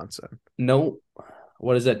or Johansson. No.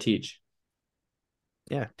 What does that teach?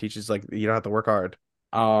 Yeah, teaches like you don't have to work hard.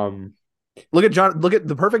 Look at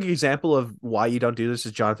the perfect example of why you don't do this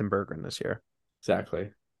is Jonathan Berggren this year. Exactly.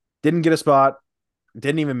 Didn't get a spot,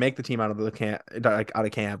 didn't even make the team out of the camp, out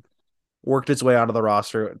of camp. Worked his way onto the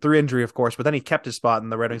roster through injury, of course, but then he kept his spot,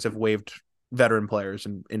 and the Red Wings have waived veteran players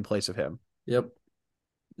in place of him. Yep.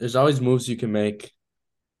 There's always moves you can make.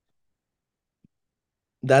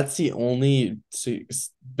 That's the only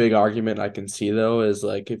big argument I can see, though, is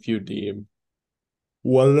like if you deem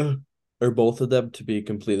one or both of them to be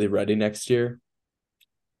completely ready next year,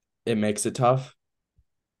 it makes it tough.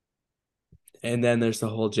 And then there's the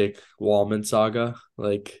whole Jake Wallman saga.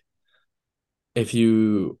 Like, if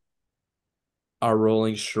you are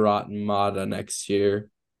rolling Sherratt and Mata next year,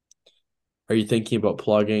 Are you thinking about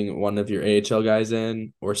plugging one of your AHL guys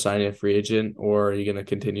in or signing a free agent, or are you going to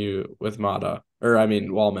continue with Mata? Or, I mean,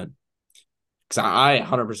 Wallman. Because I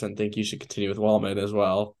 100% think you should continue with Wallman as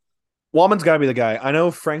well. Wallman's got to be the guy. I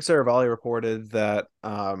know Frank Saravalli reported that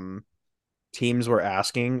teams were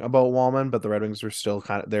asking about Wallman, but the Red Wings were still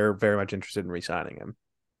they're very much interested in re-signing him.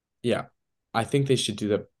 Yeah. I think they should do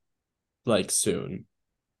that like soon.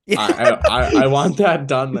 Yeah. I want that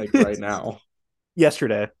done like right now.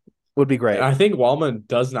 Yesterday would be great. And I think Wallman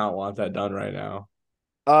does not want that done right now.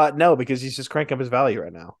 No, because he's just cranking up his value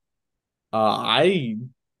right now. I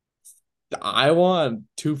want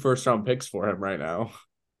 2 first-round picks for him right now.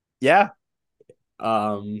 Yeah.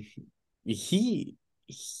 Um, he's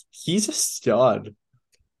a stud.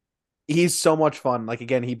 He's so much fun. Like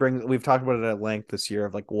again, we've talked about it at length this year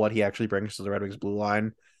of like what he actually brings to the Red Wings blue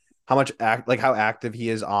line. How much how active he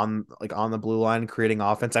is on the blue line creating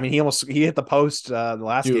offense. I mean, he hit the post the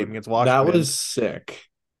last Dude, game against Washington. that was sick.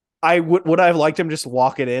 I would I have liked him just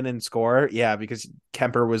walk it in and score. Yeah, because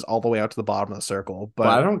Kemper was all the way out to the bottom of the circle. But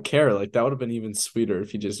I But don't care. Like that would have been even sweeter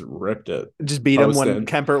if he just ripped it. just beat him Post when in.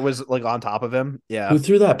 Kemper was like on top of him. Yeah. Who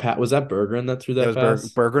threw that pass? Was that Bergeron that threw It that was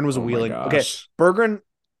pass? Bergeron was Oh my wheeling. Okay, gosh. Bergeron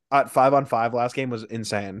at 5-on-5 last game was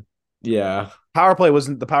insane. Yeah. The power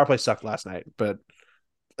play sucked last night, but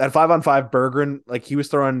at 5-on-5, Bergeron like he was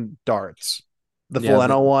throwing darts. The Yeah,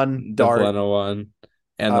 Foligno one, the dart. Foligno one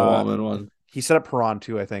and the Wallman one. He set up Perron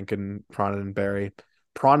too, I think, and Perron and Barry.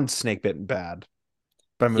 Perron snake bitten bad.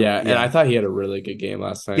 But I mean, Yeah, and I thought he had a really good game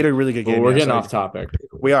last night. he had a really good But game. we're yeah, getting so off topic.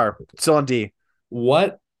 We are still on D.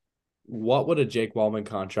 What would a Jake Wallman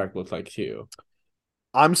contract look like to you?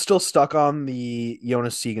 I'm still stuck on the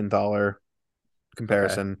Jonas Siegenthaler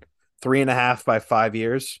comparison. 3.5 by 5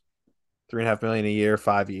 years, 3.5 million a year,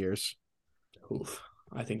 5 years. Oof.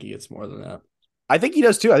 I think he gets more than that. I think he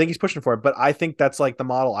does too. I think he's pushing for it, but I think that's like the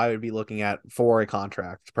model I would be looking at for a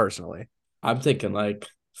contract personally. I'm thinking like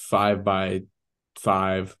 5 by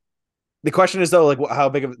 5. The question is though, like how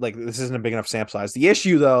big of like this isn't a big enough sample size. The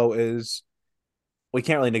issue though is we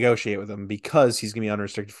can't really negotiate with him because he's gonna be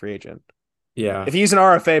unrestricted free agent. Yeah. If he's an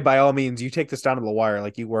RFA, by all means, you take this down to the wire.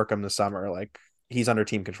 Like you work him this summer. Like he's under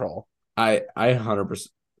team control. I 100%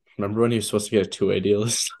 remember when he was supposed to get a 2-way deal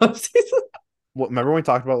this offseason? Remember when we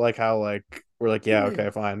talked about like how like we're like, yeah,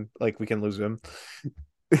 okay, fine. Like we can lose him.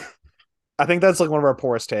 I think that's like one of our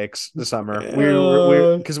poorest takes this summer.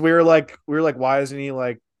 Because we were like, why isn't he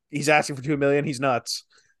like he's asking for 2 million? He's nuts.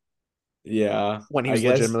 Yeah. When he was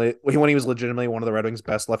legitimately one of the Red Wings'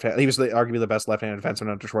 best left hand, he was arguably the best left-handed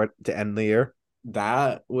defenseman on Detroit to end the year.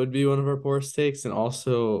 That would be one of our poorest takes, and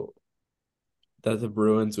also that the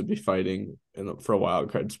Bruins would be fighting for a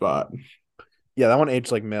wild card spot. Yeah, that one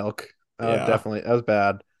aged like milk. Yeah. Definitely. That was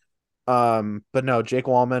bad. But no, Jake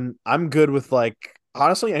Wallman, I'm good with like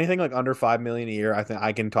honestly anything like under 5 million a year, I think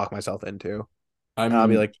I can talk myself into. I'll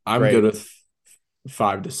be like, I'm great. good with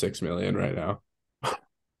 5 to 6 million right now.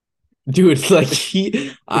 Dude, like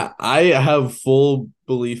I have full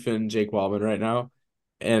belief in Jake Wallman right now,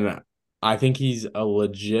 and I think he's a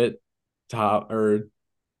legit top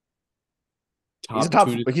He's a top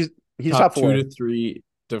two to, he's top top 4 2 to 3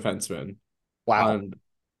 defenseman Wow. on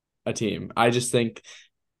a team. I just think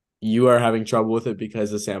you are having trouble with it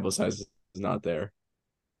because the sample size is not there.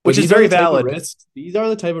 Which is very valid. These are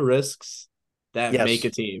the type of risks that Yes. make a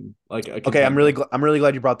team like a Okay, I'm contender. really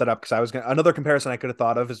glad you brought that up because I was gonna another comparison I could have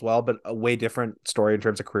thought of as well, but a way different story in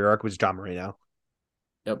terms of career arc was John Marino.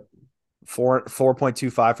 Yep.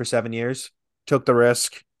 4.25 for 7 years, took the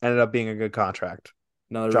risk, ended up being a good contract.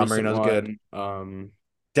 Another John recent Marino's one, good.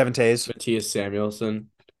 Devon Toews, Matthias Samuelson.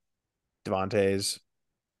 Devontae's.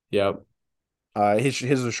 Yep. His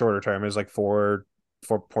was a shorter term. It was like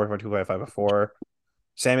 4.25 before.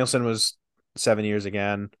 Samuelson was 7 years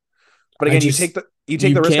again. But again, you take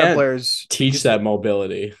the risk on players. Teach that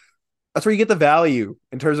mobility. That's where you get the value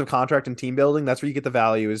in terms of contract and team building. That's where you get the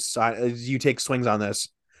value is you take swings on this.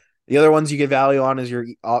 The other ones you get value on is your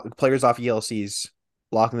players off ELCs,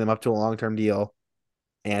 locking them up to a long-term deal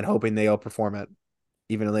and hoping they'll perform it,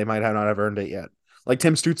 even though they might not have earned it yet. Like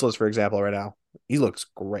Tim Stützle, for example, right now. He looks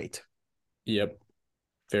great. Yep.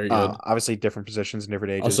 Very good. Obviously, different positions and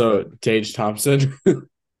different ages. Also, Tage Thompson.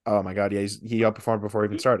 Oh my God, yeah, he outperformed before he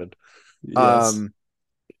even started. Yes.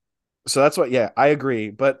 So that's what, yeah, I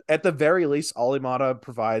agree. But at the very least, Alimata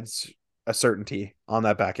provides a certainty on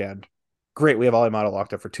that back end. Great, we have Alimata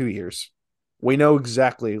locked up for 2 years. We know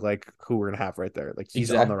exactly like who we're gonna have right there. Like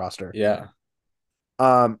he's on the roster. Yeah.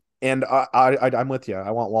 And I'm with you.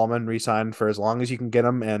 I want Wallman re-signed for as long as you can get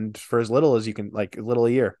him, and for as little as you can, like a little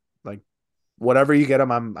a year. Like whatever you get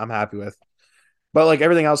him, I'm happy with. But like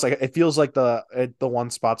everything else, like it feels like the one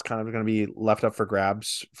spot's kind of going to be left up for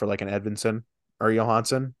grabs for like an Edvinson or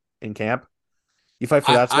Johansson in camp. You fight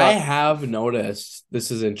for that I spot. have noticed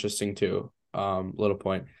this is interesting too. Little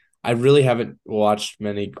point. I really haven't watched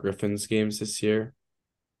many Griffins games this year,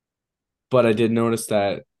 but I did notice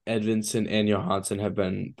that Edvinson and Johansson have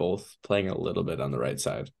been both playing a little bit on the right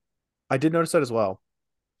side. I did notice that as well.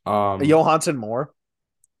 Um, Johansson more.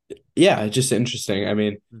 yeah, it's just interesting. I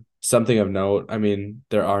mean, something of note. I mean,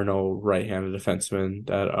 there are no right-handed defensemen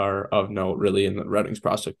that are of note really in the Red Wings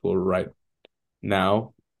prospect pool right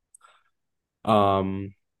now.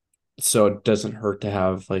 Um, so it doesn't hurt to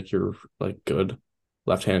have like your like good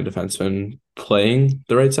left-handed defenseman playing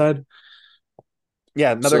the right side.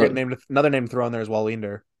 Yeah, So, another name thrown there is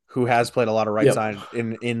Wallinder, who has played a lot of right yep. side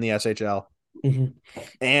in the SHL, Mhm.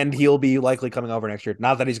 and he'll be likely coming over next year.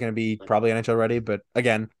 Not that he's going to be probably NHL ready, but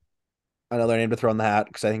again, another name to throw in the hat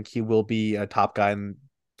because I think he will be a top guy in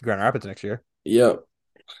Grand Rapids next year. Yep.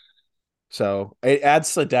 So it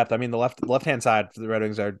adds to the depth. I mean, the left hand side for the Red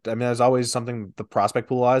Wings are. I mean, there's always something the prospect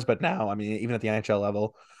pool wise, but now, I mean, even at the NHL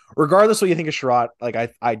level, regardless of what you think of Sherratt, like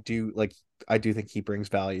I do think he brings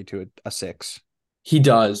value to a six. He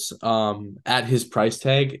does. At his price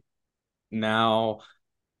tag now,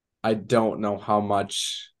 I don't know how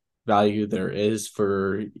much value there is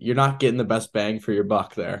for you're not getting the best bang for your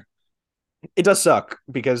buck there. It does suck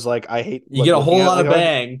because like I hate You like get a looking whole at lot like of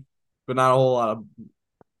bang, but not a whole lot of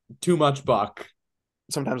too much buck.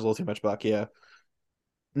 sometimes a little too much buck. Yeah,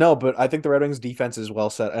 no, but I think the Red Wings defense is well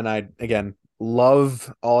set, and I again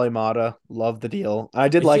love Alimata, love the deal. I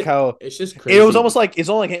did like how It's just it was crazy. almost like it's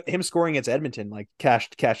only like him scoring against Edmonton, like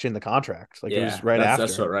cashed in the contract, like it was Yeah, right that's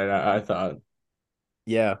after. what right. I thought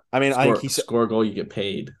Yeah, I mean, I think score he's, score a goal, you get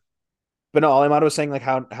paid. but no, Alimata was saying like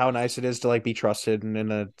how nice it is to like be trusted and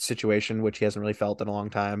in a situation which he hasn't really felt in a long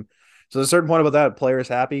time. So there's a certain point about that. Player is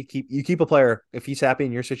happy. Keep a player if he's happy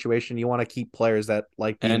in your situation. You want to keep players that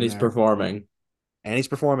like And being he's there, performing. and he's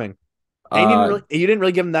performing. And Uh you didn't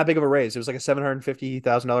really give him that big of a raise. It was like a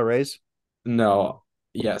 $750,000 raise. no,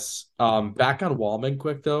 yes. Back on Wallman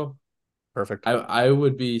quick though. Perfect. I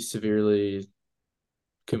would be severely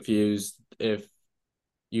confused if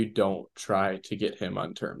you don't try to get him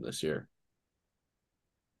on term this year.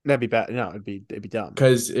 That'd be bad. No, it'd be dumb.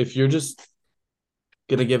 Because if you're just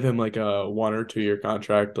gonna give him like a 1 or 2 year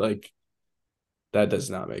contract, like that does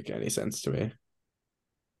not make any sense to me.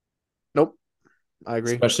 Nope. I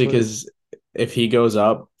agree Especially completely. because if he goes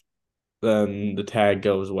up, then the tag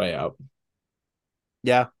goes way up.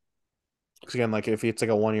 Yeah. Because again, like if it's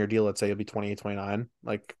like a 1 year deal, let's say it'll be 28, 29.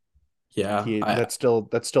 Like Yeah, he that's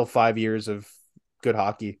still 5 years of good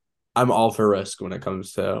hockey. I'm all for risk when it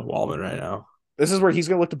comes to Wallman right now, This is where he's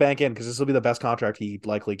gonna look to bank in because this will be the best contract he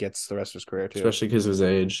likely gets the rest of his career too. especially because of his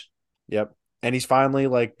age. Yep. And he's finally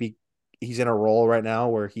he's in a role right now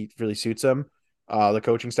where he really suits him. The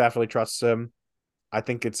coaching staff really trusts him. I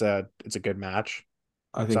think it's a good match.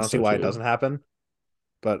 I So I think don't see so why it too. doesn't happen.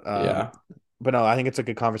 But Yeah. no, I think it's a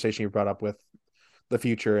good conversation you brought up with the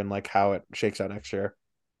future and like how it shakes out next year.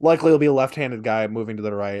 Likely he'll be a left-handed guy moving to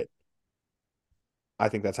the right. I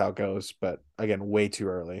think that's how it goes. But again, way too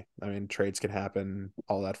early. I mean, trades can happen,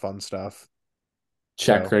 all that fun stuff. So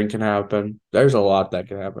Checkering can happen. There's a lot that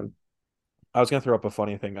can happen. I was gonna throw up a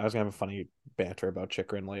funny thing. I was gonna have a funny banter about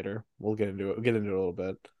Chikrin later. We'll get into it. We'll get into it a little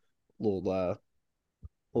bit. Little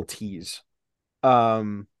little tease.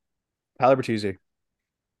 Um Tyler Bertuzzi.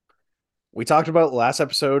 We talked about last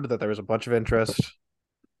episode that there was a bunch of interest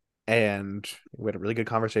and we had a really good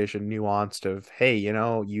conversation, nuanced of, hey,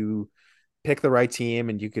 you pick the right team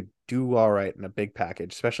and you could do all right in a big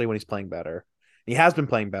package, especially when he's playing better. He has been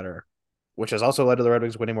playing better, which has also led to the Red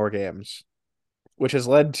Wings winning more games, which has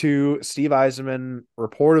led to Steve Yzerman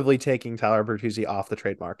reportedly taking Tyler Bertuzzi off the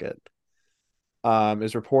trade market.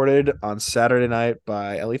 Is reported on Saturday night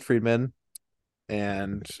by Elliot Friedman.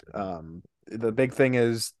 And the big thing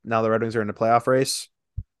is now the Red Wings are in the playoff race.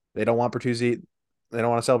 They don't want Bertuzzi. They don't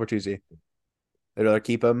want to sell Bertuzzi. They'd rather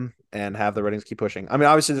keep him and have the Red Wings keep pushing. I mean,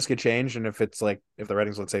 obviously this could change, and if the Red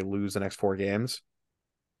Wings, let's say, lose the next 4 games,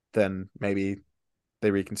 then maybe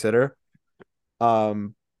they reconsider.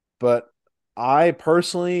 But I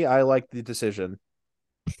personally I like the decision,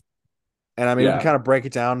 and I mean we can Yeah. kind of break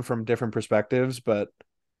it down from different perspectives. But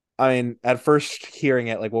I mean, at first hearing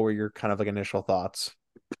it, like, what were your kind of like initial thoughts?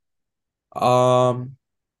 Um,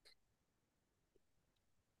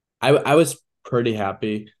 I was pretty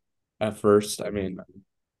happy at first. I mean,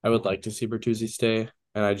 I would like to see Bertuzzi stay,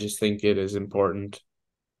 and I just think it is important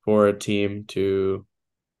for a team to.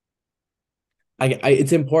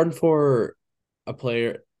 It's important for a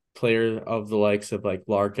player of the likes of like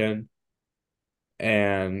Larkin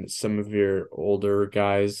and some of your older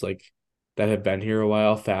guys like that have been here a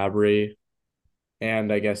while, Fabry,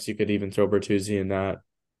 and I guess you could even throw Bertuzzi in that.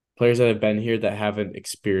 Players that have been here that haven't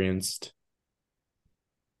experienced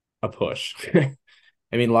a push.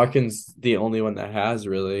 I mean, Larkin's the only one that has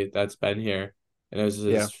really that's been here, and it was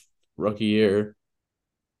Yeah. his rookie year.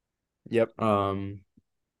 Yep.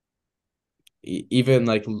 Even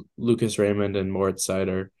like Lucas Raymond and Moritz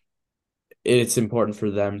Seider, it's important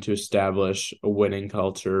for them to establish a winning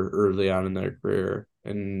culture early on in their career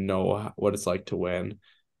and know what it's like to win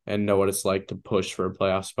and know what it's like to push for a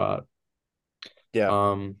playoff spot.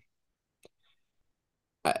 Yeah.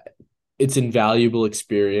 It's invaluable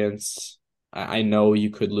experience. I know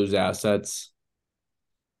you could lose assets.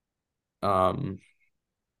 I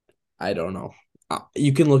don't know.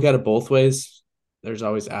 You can look at it both ways. There's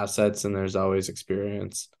always assets and there's always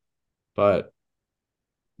experience, but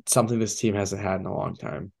it's something this team hasn't had in a long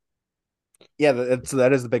time. Yeah,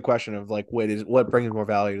 that is the big question of like what brings more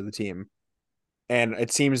value to the team. And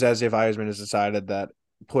it seems as if Eisman has decided that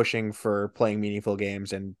pushing for playing meaningful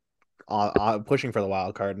games and pushing for the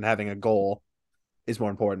wild card and having a goal is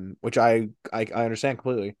more important, which I understand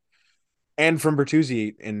completely. And from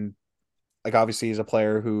Bertuzzi, and like obviously he's a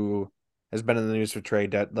player who has been in the news for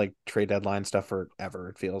trade deadline stuff forever.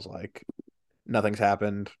 It feels like nothing's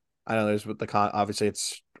happened. I know there's with obviously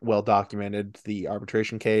it's well documented the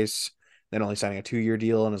arbitration case, then only signing a 2-year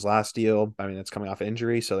deal in his last deal. I mean, it's coming off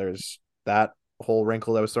injury, so there's that whole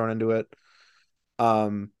wrinkle that was thrown into it.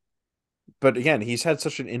 But again, he's had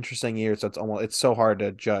such an interesting year, so it's so hard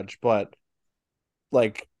to judge. But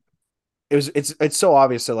like it's so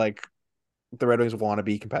obvious that like the Red Wings want to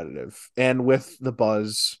be competitive, and with the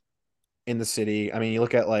buzz in the city, I mean, you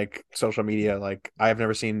look at like social media, like I've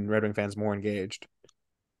never seen Red Wing fans more engaged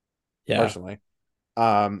Yeah. personally.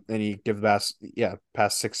 And you give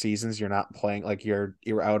past 6 seasons, you're not playing like you're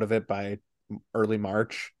out of it by early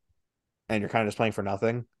March, and you're kind of just playing for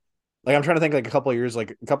nothing. Like I'm trying to think like a couple of years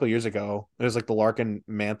ago, it was like the Larkin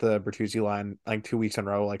Mantha Bertuzzi line like 2 weeks in a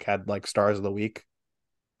row like had like stars of the week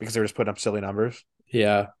because they were just putting up silly numbers.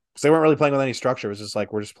 Yeah. So they weren't really playing with any structure. It was just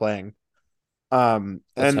like we're just playing. Let's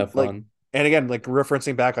And have like fun. and again, like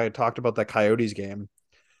referencing back, I talked about that Coyotes game.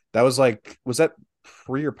 That was like was that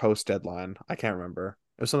pre or post deadline? I can't remember.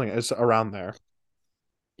 It was something. It was around there,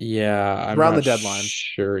 Yeah, I'm around the not deadline.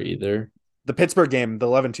 sure either. The Pittsburgh game, the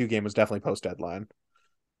 11-2 game, was definitely post deadline.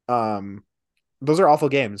 Um, those are awful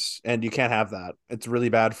games, and you can't have that. It's really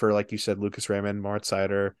bad for, like you said, Lucas Raymond, Moritz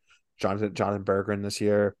Seider, Jonathan Berggren this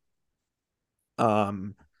year.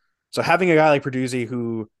 Um, so having a guy like Perduzzi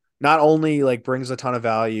who not only like brings a ton of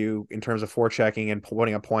value in terms of forechecking and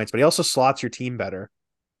putting up points, but he also slots your team better,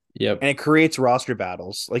 Yep. and it creates roster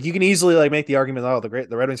battles. Like you can easily like make the argument, oh, the Red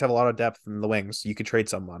Wings have a lot of depth in the wings. You could trade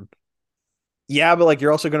someone. Yeah, but like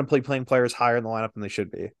you're also going to play playing players higher in the lineup than they should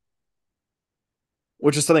be,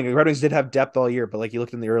 which is something the Red Wings did have depth all year. But like you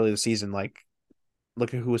looked in the early of the season, like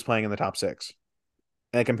look at who was playing in the top six,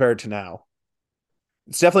 and compared to now,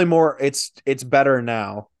 it's definitely more. It's better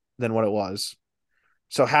now than what it was.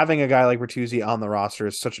 So having a guy like Bertuzzi on the roster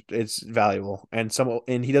is it's valuable, and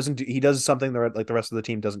he does something that like the rest of the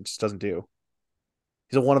team doesn't do.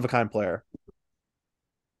 He's a one of a kind player.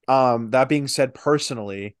 That being said,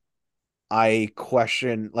 personally, I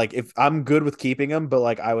question like if I'm good with keeping him, but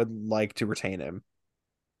like I would like to retain him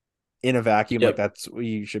in a vacuum. Like Yep. that's what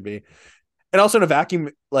you should be, and also in a vacuum,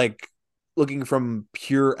 like looking from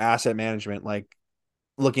pure asset management, like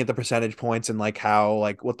looking at the percentage points and like how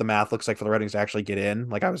like what the math looks like for the Red Wings to actually get in.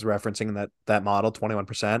 Like I was referencing that model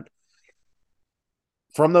 21%.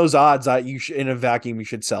 From those odds, in a vacuum you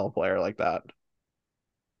should sell a player like that,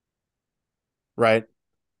 right?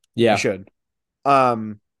 You Yeah. should.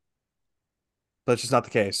 But it's just not the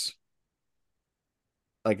case.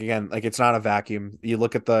 Like again, like it's not a vacuum. You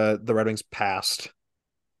look at the Red Wings past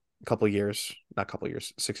couple years, not couple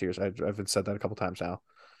years, 6 years. I've said that a couple times now.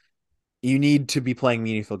 You need to be playing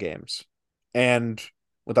meaningful games, and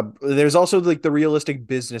there's also like the realistic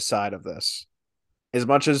business side of this. As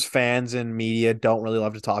much as fans and media don't really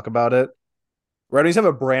love to talk about it, Red Wings have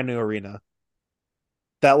a brand new arena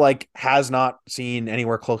that like has not seen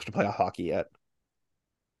anywhere close to playoff hockey yet,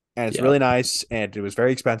 and it's Yeah. really nice, and it was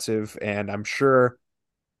very expensive, and I'm sure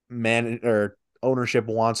man or ownership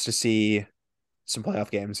wants to see some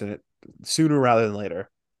playoff games in it sooner rather than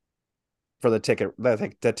later for the ticket. I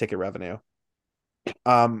think that ticket revenue.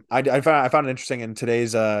 I found it interesting in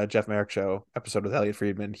today's Jeff Merrick show episode with Elliot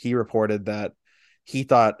Friedman. He reported that he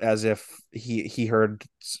thought as if he heard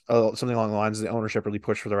something along the lines of the ownership really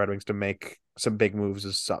pushed for the Red Wings to make some big moves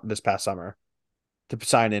this past summer to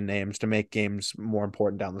sign in names to make games more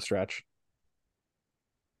important down the stretch.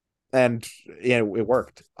 And yeah, it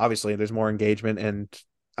worked. Obviously, there's more engagement, and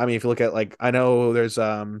I mean, if you look at like, I know there's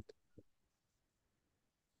I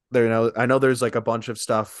know there's like a bunch of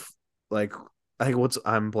stuff like I think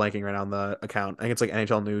I'm blanking right now on the account. I think it's like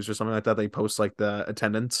NHL News or something like that. They post like the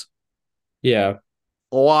attendance. Yeah.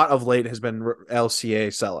 A lot of late has been LCA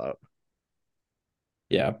sellout,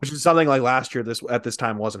 Yeah. which is something like last year this at this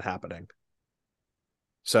time wasn't happening.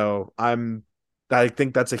 So I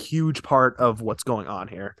think that's a huge part of what's going on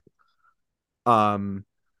here. Um,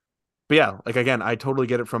 but yeah, like again, I totally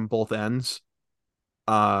get it from both ends.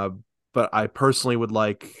 Uh, but I personally would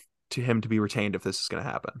like to him to be retained if this is going to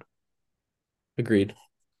happen. Agreed.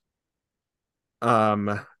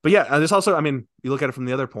 But yeah, this also, I mean, you look at it from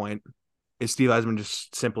the other point, is Steve Eisman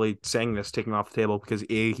just simply saying this, taking off the table because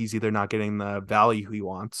A, he's either not getting the value he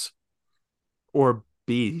wants, or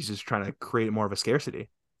B, he's just trying to create more of a scarcity.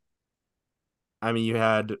 I mean, you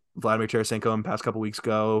had Vladimir Tarasenko in the past couple weeks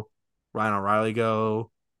go, Ryan O'Reilly go.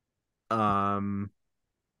 Um,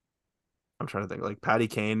 I'm trying to think like Patty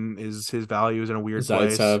Kane is his value is in a weird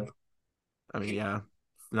place. Zaitsev, I mean, yeah,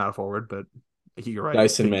 not a forward, but you're right.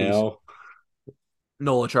 Dyson Big piece. Mayo.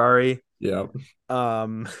 Noel Achari. Yeah.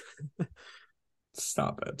 Um,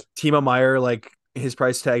 Stop it. Timo Meyer, like his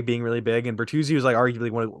price tag being really big, and Bertuzzi was like arguably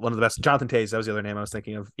one of the best. Jonathan Toews, that was the other name I was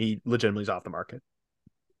thinking of. He legitimately is off the market.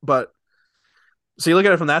 But so you look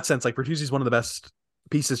at it from that sense, like Bertuzzi is one of the best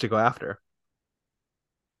pieces to go after.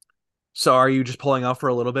 So are you just pulling off for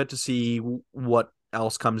a little bit to see what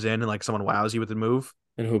else comes in and like someone wows you with the move?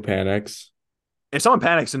 And who panics? If someone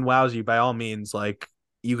panics and wows you, by all means, like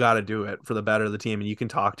you got to do it for the better of the team, and you can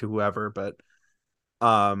talk to whoever, but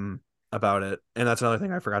about it. And that's another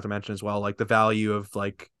thing I forgot to mention as well, like the value of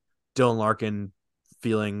like Dylan Larkin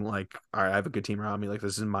feeling like, all right, I have a good team around me. Like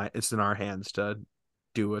it's in our hands to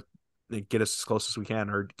do it, like, get us as close as we can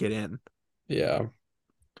or get in. Yeah.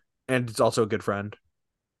 And it's also a good friend.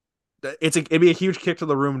 It'd be a huge kick to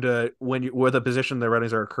the room to when you with the position the Red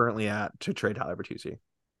Wings are currently at to trade Tyler Bertuzzi.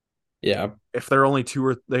 Yeah. If they're only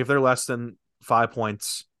if they're less than 5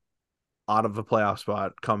 points out of a playoff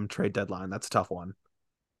spot come trade deadline, that's a tough one.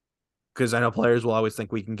 Because I know players will always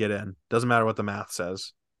think we can get in. Doesn't matter what the math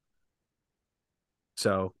says.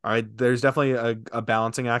 So, there's definitely a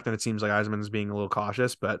balancing act, and it seems like Eisman's being a little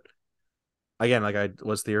cautious. But again, like I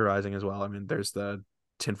was theorizing as well. I mean, there's the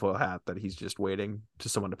tinfoil hat that he's just waiting to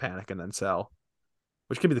someone to panic and then sell,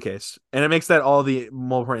 which could be the case. And it makes that all the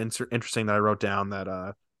more interesting that I wrote down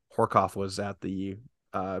that Horkoff was at the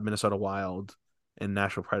Minnesota Wild and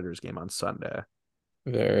Nashville Predators game on Sunday.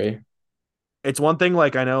 Very. It's one thing,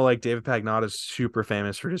 like I know like David Pagnot is super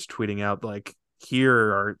famous for just tweeting out like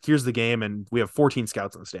here's the game and we have 14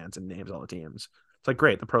 scouts in the stands and names all the teams. It's like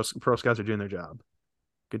great, the pro scouts are doing their job.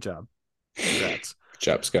 Good job. Congrats. Good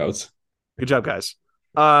job, scouts. Good job, guys.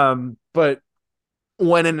 But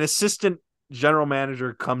when an assistant general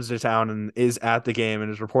manager comes to town and is at the game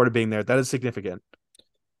and is reported being there, that is significant.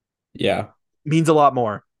 Yeah. Means a lot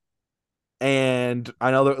more. And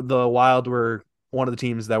I know the Wild were one of the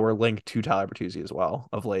teams that were linked to Tyler Bertuzzi as well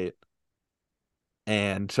of late.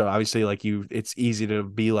 And so obviously like it's easy to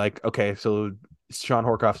be like, okay, so Sean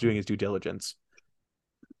Horkoff's doing his due diligence.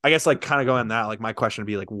 I guess like kind of going that, like my question would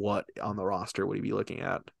be like, what on the roster would he be looking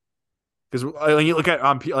at? Because when you look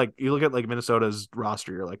at like Minnesota's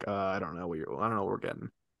roster, you're like, I don't know I don't know what we're getting.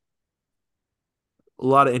 A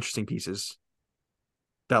lot of interesting pieces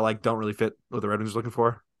that like don't really fit what the Red Wings are looking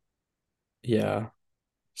for. Yeah.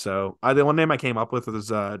 So the one name I came up with was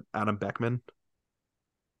Adam Beckman.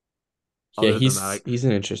 Yeah, he's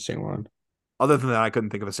an interesting one. Other than that, I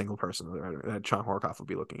couldn't think of a single person that Sean Horkoff would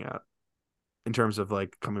be looking at in terms of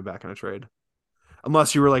like coming back in a trade.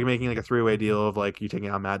 Unless you were like making like a 3-way deal of like you taking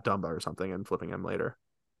out Matt Dumba or something and flipping him later.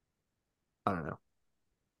 I don't know.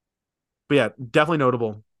 But yeah, definitely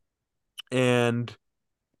notable. And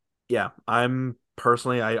yeah, I'm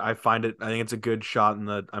personally I find it I think it's a good shot in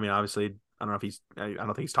the I mean, obviously I don't know if I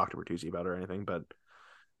don't think he's talked to Bertuzzi about it or anything, but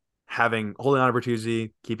holding on to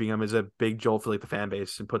Bertuzzi, keeping him is a big jolt for like the fan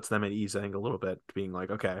base and puts them at ease, I think, a little bit, being like,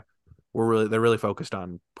 okay, they're really focused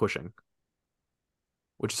on pushing,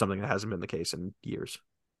 which is something that hasn't been the case in years.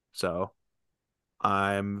 So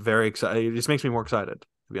I'm very excited. It just makes me more excited,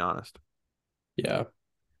 to be honest. Yeah.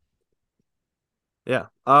 Yeah.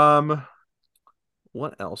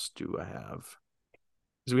 What else do I have?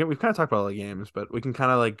 Because we've kind of talked about all the games, but we can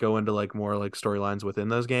kind of like go into like more like storylines within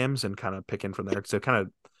those games and kind of pick in from there. So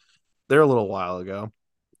they're a little while ago.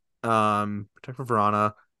 Protect for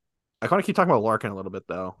Verana. I kind of keep talking about Larkin a little bit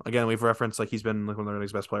though. Again, we've referenced like he's been like one of the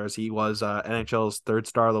league's best players. He was NHL's third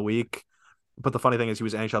star of the week. But the funny thing is he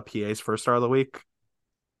was NHL PA's first star of the week.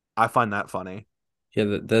 I find that funny.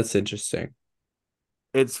 Yeah, that's interesting.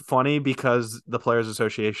 It's funny because the Players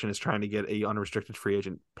Association is trying to get a unrestricted free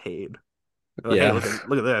agent paid. They're like, hey, Yeah.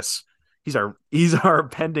 look at this. He's our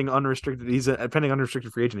pending unrestricted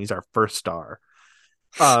free agent. He's our first star.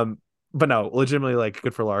 Um, but no, legitimately, like,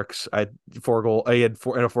 good for Larks. I had 4 goal. He had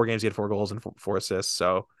 4 games. He had 4 goals and 4 assists.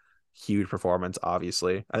 So huge performance.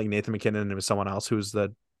 Obviously, I think Nathan McKinnon was someone else who was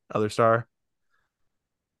the other star.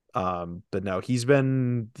 But no, he's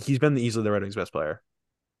been easily the Red Wings' best player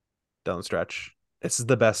down the stretch. This is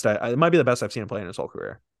the best. It might be the best I've seen him play in his whole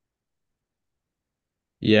career.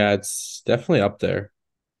 Yeah, it's definitely up there.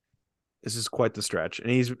 This is quite the stretch,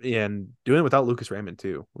 and he's doing it without Lucas Raymond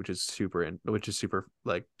too, which is super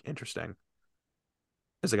like interesting.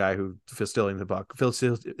 As a guy who facilitating the puck,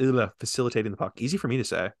 easy for me to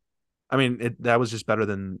say. I mean, that was just better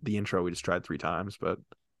than the intro we just tried 3 times, but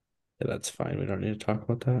Yeah, that's fine. We don't need to talk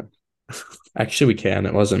about that. Actually, we can.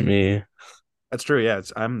 It wasn't me. that's true. Yeah,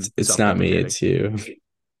 I'm It's not me. self-deprecating. It's you.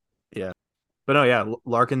 Yeah, but no, yeah,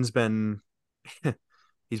 Larkin's been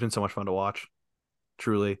he's been so much fun to watch,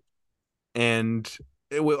 truly. And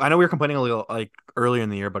I know we were complaining a little like earlier in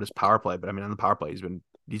the year about his power play, but I mean, on the power play, he's been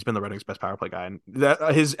the Red Wings' best power play guy, and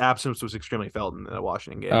that his absence was extremely felt in the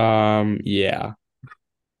Washington game. Yeah,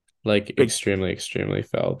 like Big, extremely, extremely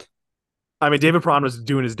felt. I mean, David Prawn was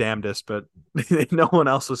doing his damnedest, but no one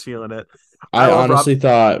else was feeling it. I I love Rob. honestly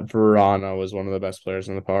thought Verana was one of the best players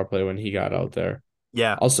in the power play when he got out there.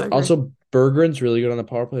 Yeah, I agree. Also Berggren's really good on the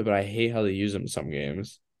power play, but I hate how they use him some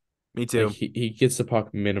games. Me Like too. he gets the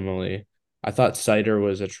puck minimally. I thought Sider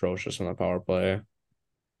was atrocious on the power play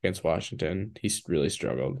against Washington. He's really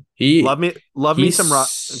struggled. Love me some Rob.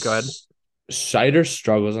 Go ahead. Sider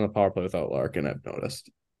struggles on the power play without Larkin, I've noticed.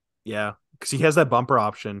 Yeah, because he has that bumper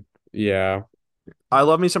option. Yeah. I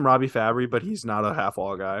love me some Robbie Fabry, but he's not a half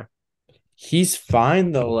wall guy. He's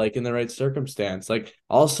fine though, like in the right circumstance. Like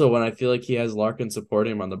also when I feel like he has Larkin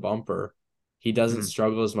supporting him on the bumper, he doesn't Mhm.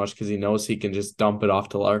 struggle as much because he knows he can just dump it off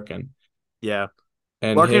to Larkin. Yeah,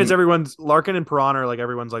 And him, Larkin and Perron are like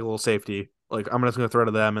everyone's like little safety. Like, I'm just gonna throw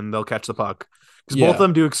to them and they'll catch the puck because both of yeah.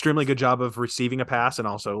 them do extremely good job of receiving a pass and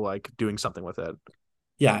also like doing something with it.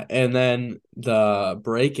 Yeah, and then the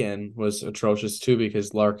break-in was atrocious too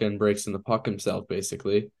because Larkin breaks in the puck himself,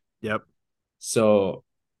 basically. Yep. So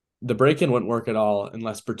the break-in wouldn't work at all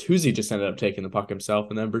unless Bertuzzi just ended up taking the puck himself,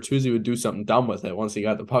 and then Bertuzzi would do something dumb with it once he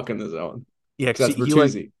got the puck in the zone. Yeah, Because because that's he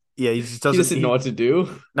like Bertuzzi. yeah he just He doesn't doesn't know he what to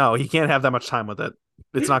do. no he can't have that much time with it.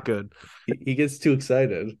 It's not good. He gets too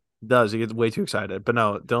excited. He gets way too excited. But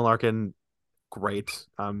no, Dylan Larkin, great.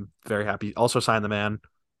 I'm very happy. Also signed the man.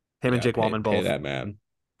 Him and Yeah, Jake Wallman pay both. that man.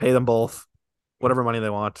 Pay them both whatever money they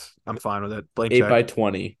want. I'm fine with it. Blank Eight check, by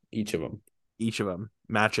 20, each of them. each of them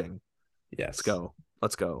matching. Let's Yes. go.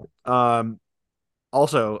 Let's go.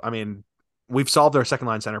 Also, I mean, we've solved our second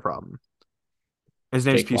line center problem. His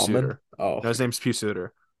name's Jake Pew Wallman. Suter. Oh, No, his name's Pew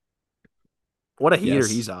Suter. What a heater yes.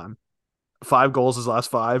 he's on. 5 goals his last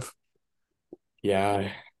 5.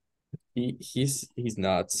 Yeah. He's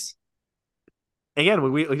nuts.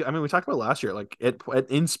 Again, we talked about last year, like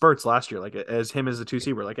in spurts last year, like as him as the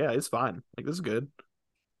 2C, we're like, yeah, it's fine. Like, this is good.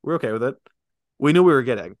 We're okay with it. We knew we were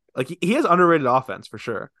getting. Like, he has underrated offense for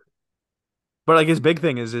sure. But like his big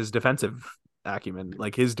thing is his defensive acumen.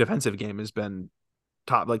 Like, his defensive game has been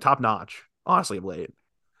top notch, honestly, of late.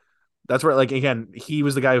 That's where, like, again, he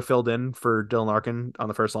was the guy who filled in for Dylan Larkin on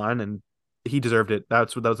the first line, and he deserved it.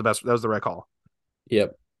 That was the best. That was the right call.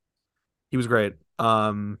 Yep. He was great.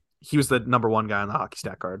 He was the number one guy on the hockey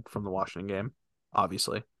stat card from the Washington game,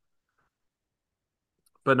 obviously.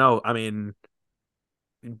 But no, I mean,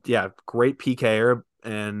 yeah, great PKer,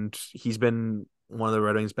 and he's been one of the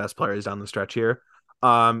Red Wings' best players down the stretch here.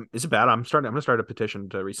 Is it bad? I'm gonna start a petition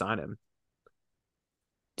to resign him.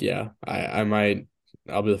 Yeah. I might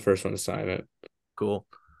I'll be the first one to sign it. Cool.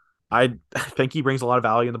 I think he brings a lot of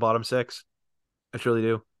value in the bottom six. I truly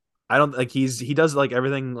do. I don't like he does like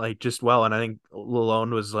everything like just well, and I think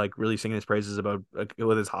Lalone was like really singing his praises about like,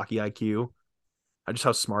 with his hockey IQ, just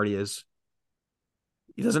how smart he is.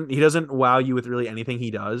 He doesn't wow you with really anything he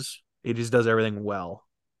does. He just does everything well.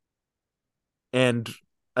 And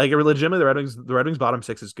like legitimately, the Red Wings bottom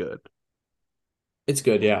six is good. It's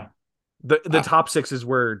good, yeah. The I, top six is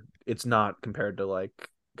where it's not compared to like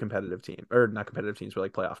competitive team or not competitive teams, but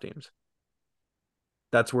like playoff teams.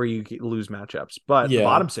 That's where you lose matchups. But the yeah.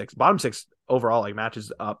 bottom six overall like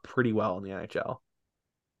matches up pretty well in the NHL.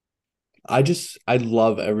 I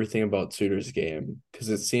love everything about Suter's game because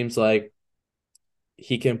it seems like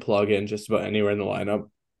he can plug in just about anywhere in the lineup.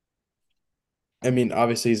 I mean,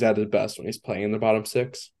 obviously he's at his best when he's playing in the bottom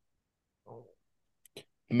six.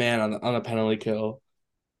 Man, on a penalty kill.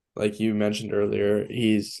 like you mentioned earlier,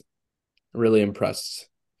 he's really impressed.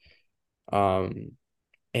 Um,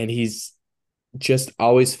 and he's just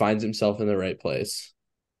always finds himself in the right place.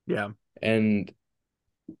 Yeah. And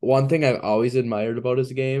one thing I've always admired about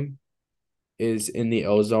his game is in the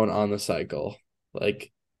ozone on the cycle.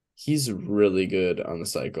 Like he's really good on the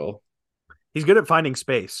cycle. He's good at finding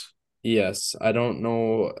space. Yes, I don't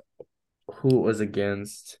know who it was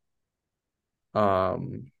against.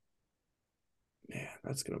 Um, man,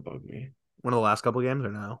 that's gonna bug me. One of the last couple of games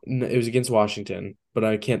or no? It was against Washington, but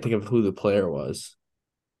I can't think of who the player was.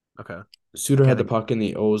 Okay. Suter Can't had the think. puck in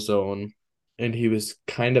the ozone, and he was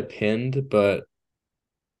kind of pinned, but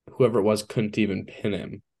whoever it was couldn't even pin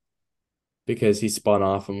him because he spun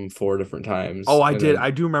off him 4 different times, Oh, I did.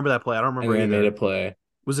 I do remember that play. I don't and remember then made a either. play.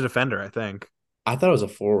 Was a defender, I think. I thought it was a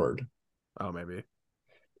forward, Oh, maybe.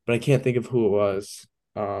 but I can't think of who it was.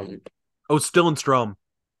 Um, Oh, still in Strom.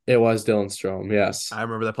 it was Dylan Strome, yes, I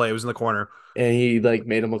remember that play. It was in the corner. and he like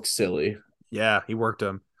made him look silly. Yeah, he worked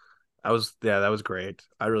him. That was great.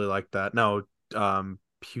 I really liked that. No,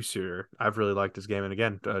 Pew Suitor. I've really liked his game. And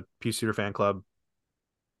again, Pew Suitor fan club.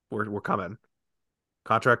 We're coming.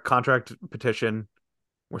 Contract petition.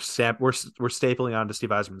 We're stapling onto Steve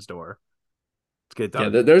Eisman's door. Let's get it Yeah,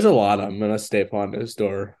 done. there's a lot I'm gonna staple on his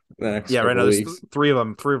door the next Yeah, right couple now of there's weeks. three of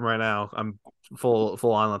them right now. I'm full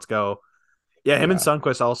on. Let's go. Yeah, him and Yeah,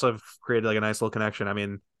 Sundquist also have created like a nice little connection. I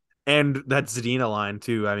mean, and that Zadina line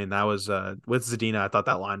too. I mean, that was with Zadina. I thought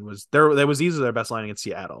that line was there. That was easily their best line against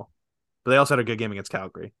Seattle, but they also had a good game against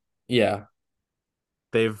Calgary. yeah,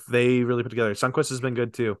 They really put together. Sundquist has been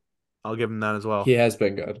good too. I'll give him that as he well. has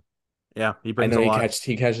been good. Yeah, he I brings know a lot.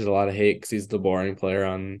 he catches a lot of hate because he's the boring player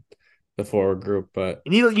on the forward group, but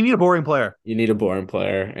You need a boring player. you need a boring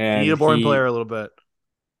player, You need and a boring player he, a little bit,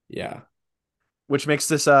 yeah, which makes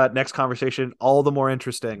this next conversation all the more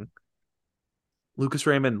interesting. Lucas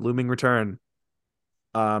Raymond looming return.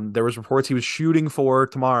 There was reports he was shooting for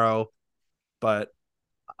tomorrow, but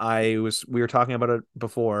we were talking about it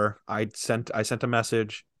before. I sent a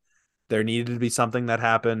message. There needed to be something that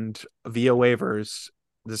happened via waivers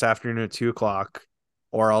this afternoon at 2 o'clock,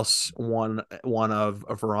 or else one of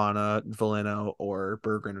Verana, Valeno, or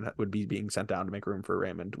Berggren would be being sent down to make room for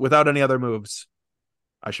Raymond without any other moves.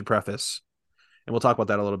 I should preface, and we'll talk about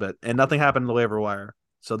that a little bit. And nothing happened in the waiver wire,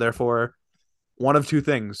 so therefore, one of two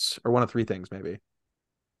things, or one of three things, maybe,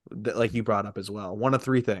 like you brought up as well. One of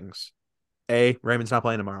three things: A, Raymond's not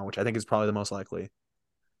playing tomorrow, which I think is probably the most likely.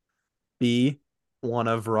 B, one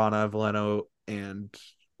of Verana, Valeno, and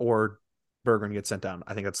or Berggren gets sent down.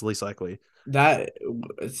 I think that's the least likely. that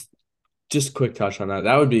just quick touch on that.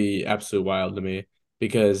 That would be absolutely wild to me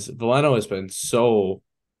because Valeno has been so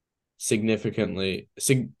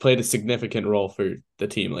played a significant role for the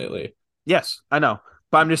team lately. Yes, I know,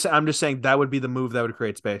 but I'm just saying that would be the move that would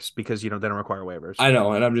create space because they don't require waivers. I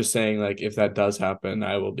know, and I'm just saying like if that does happen,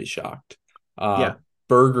 I will be shocked. Uh Yeah,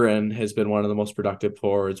 Berggren has been one of the most productive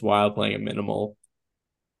forwards while playing in minimal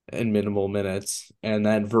minutes. And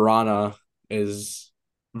then Verana is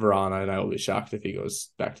Verana, and I will be shocked if he goes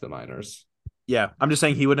back to the minors. yeah. I'm just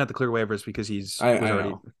saying he wouldn't have to clear waivers because was I already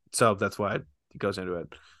know. so that's why he goes into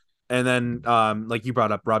it. And then like you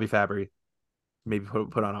brought up Robbie Fabry, maybe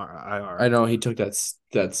put on I IR. know he took that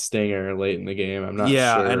stinger late in the game. I'm not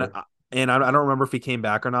Yeah, sure. and I don't remember if he came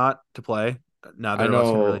back or not to play. I Neither of us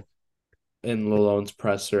can really. know in Lalone's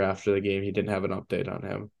presser after the game, he didn't have an update on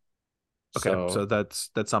him. Okay, so So, that's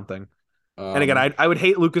something. And again, um, I would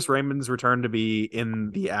hate Lucas Raymond's return to be in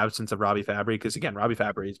the absence of Robbie Fabry because again, Robbie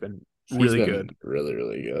Fabry has been he's really been good. really,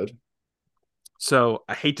 really good. So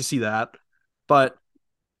I hate to see that, but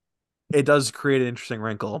it does create an interesting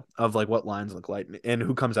wrinkle of like what lines look like and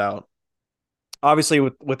who comes out. Obviously,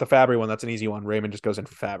 with the Fabry one, that's an easy one. Raymond just goes in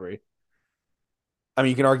for Fabry. I mean,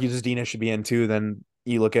 you can argue Zdina should be in too. Then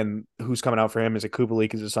you look in who's coming out for him. Is it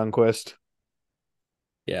Kubalik? Is it Sundquist?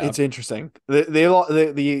 Yeah. It's interesting.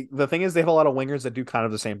 The thing is they have a lot of wingers that do kind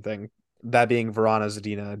of the same thing. That being Verana,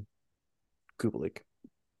 Zadina, Kubalik.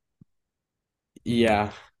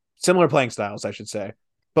 Yeah. Similar playing styles, I should say.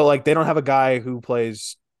 But like they don't have a guy who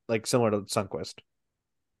plays like similar to Sundquist.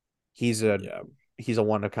 He's a Yeah. he's a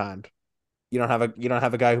one of kind. You don't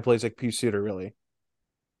have a guy who plays like Pew Suter really.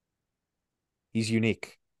 He's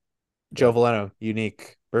unique. Joe Yeah. Valeno,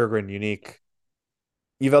 unique. Berggren, unique.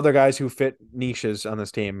 You have other guys who fit niches on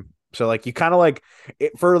this team. So like you kind of like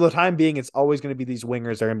it, for the time being, it's always going to be these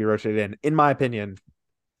wingers that are going to be rotated in. In my opinion,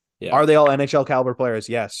 Yeah. are they all NHL caliber players?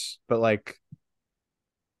 Yes, but like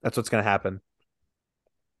that's what's going to happen.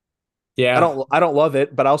 Yeah. I don't love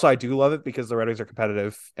it, but also I do love it because the Red Wings are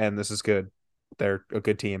competitive and this is good. They're a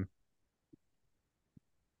good team.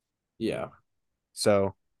 Yeah.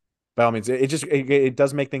 So by all means, it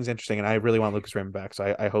does make things interesting, and I really want Lucas Raymond back.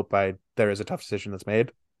 So I hope there is a tough decision that's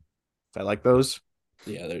made. I like those.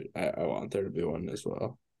 Yeah, I want there to be one as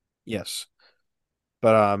well. Yes.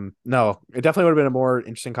 But no, it definitely would have been a more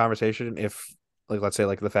interesting conversation if, like, let's say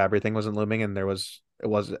like the Fabry thing wasn't looming and it was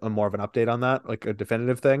a more of an update on that, like a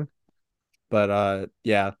definitive thing. But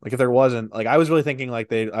yeah, like if there wasn't, like I was really thinking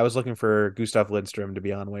like I was looking for Gustav Lindstrom to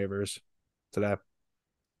be on waivers today.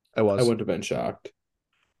 I I was. wouldn't have been shocked.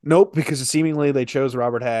 Nope, because seemingly they chose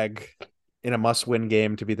Robert Hagg in a must-win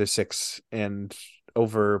game to be the six and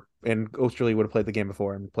Osterley would have played the game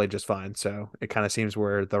before and played just fine. So it kind of seems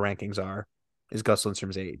where the rankings are is Gus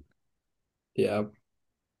Lindstrom's 8. Yeah.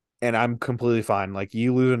 And I'm completely fine. Like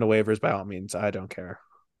you lose into waivers by all means. I don't care.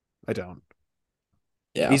 I don't.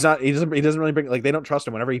 Yeah. He doesn't really bring, like, they don't trust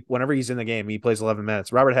him whenever he's in the game. He plays 11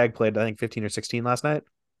 minutes. Robert Hagg played I think 15 or 16 last night.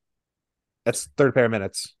 That's third pair of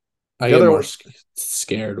minutes. I The get other more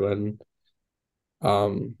scared when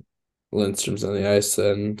Lindstrom's on the ice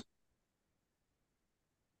than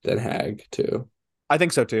Hag too. I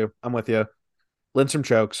think so too. I'm with you. Lindstrom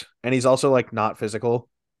chokes, and he's also like not physical,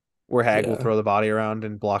 where Hag will Yeah. throw the body around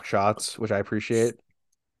and block shots, which I appreciate.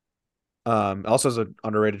 Also has an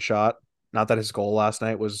underrated shot. Not that his goal last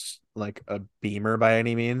night was like a beamer by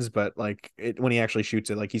any means, but like when he actually shoots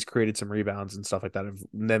it, like he's created some rebounds and stuff like that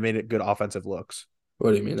that made it good offensive looks.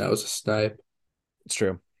 What do you mean? That was a snipe. It's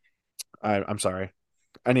true. I'm sorry.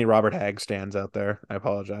 I need Robert Hagg stands out there. I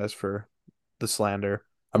apologize for the slander.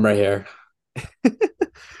 I'm right here.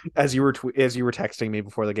 As you were texting me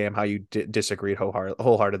before the game, how you disagreed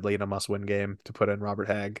wholeheartedly in a must-win game to put in Robert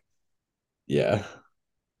Hagg. Yeah,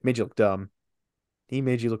 Made you look dumb. He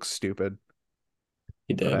made you look stupid.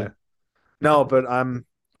 he did. Okay. No, but I'm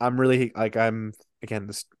really like I'm again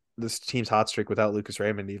this team's hot streak without Lucas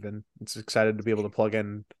Raymond even. It's excited to be able to plug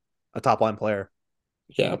in a top line player.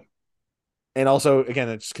 Yeah. And also again,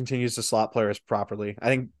 it just continues to slot players properly. I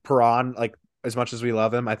think Perron, like as much as we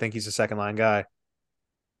love him, I think he's a second line guy.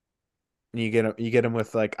 And you get him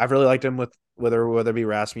with like I've really liked him with whether it be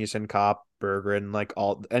Rasmussen, Kopp, Berggren, like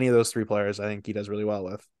any of those three players. I think he does really well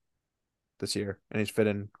with this year, and he's fit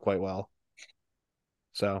in quite well.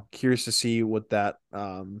 So curious to see what that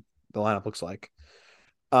the lineup looks like.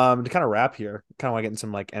 To kind of wrap here, kind of want to get in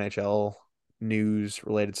some like NHL news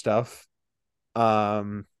related stuff.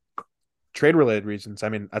 Um, trade related reasons. I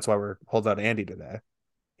mean, that's why we're holding out Andy today.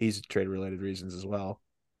 He's trade related reasons as well.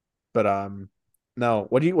 But no,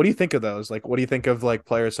 what do you think of those? Like, what do you think of like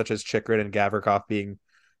players such as Chychrun and Gavrikov being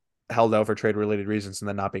held out for trade related reasons and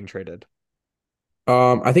then not being traded?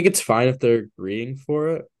 I think it's fine if they're agreeing for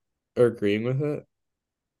it or agreeing with it.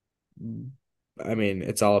 I mean,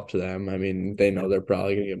 it's all up to them. I mean, they know they're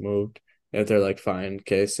probably gonna get moved. If they're like, fine,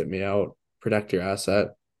 okay, sit me out, protect your asset.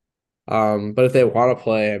 But if they want to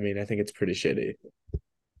play, I mean, I think it's pretty shitty.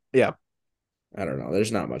 Yeah. I don't know.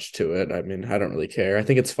 There's not much to it. I mean, I don't really care. I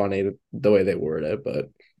think it's funny the way they word it, but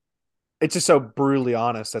It's just so brutally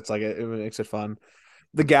honest. That's like it makes it fun.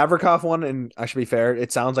 The Gavrikov one, and I should be fair,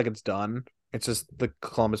 it sounds like it's done. It's just the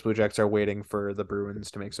Columbus Blue Jackets are waiting for the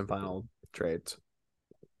Bruins to make some final trades.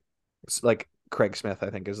 It's like Craig Smith, I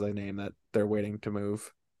think, is the name that they're waiting to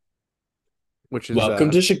move. Which is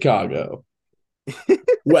welcome to Chicago.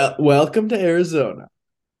 Welcome to Arizona.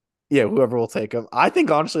 Yeah, whoever will take him. I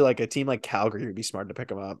think honestly, like a team like Calgary would be smart to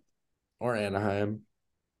pick him up. Or Anaheim.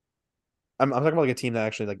 I'm talking about like a team that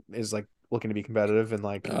actually like is like looking to be competitive and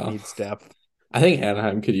like needs depth. I think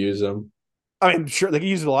Anaheim could use them. I mean, sure, they could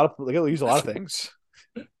use a lot of things.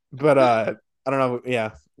 But I don't know.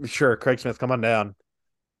 Yeah, sure. Craig Smith, come on down.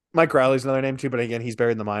 Mike Riley's another name too, but again, he's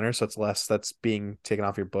buried in the minors, so it's less that's being taken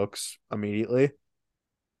off your books immediately.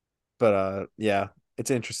 But yeah,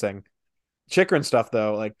 it's interesting. Chychrun stuff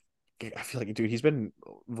though, like I feel like dude, he's been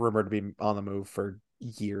rumored to be on the move for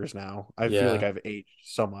years now. I feel like I've aged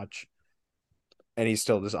so much, and he's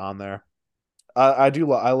still just on there. I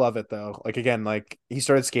love it though. Like again, like he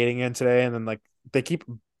started skating in today, and then like they keep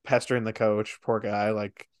pestering the coach. Poor guy.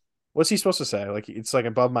 Like, what's he supposed to say? Like it's like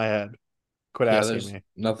above my head. Quit asking me.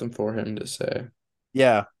 Nothing for him to say.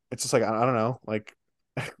 Yeah, it's just like I don't know. Like,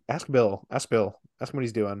 ask Bill. Ask Bill. Ask him what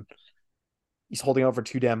he's doing. He's holding out for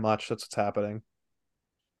too damn much. That's what's happening.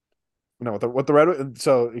 No, what the Red.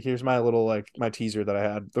 So here's my little like my teaser that I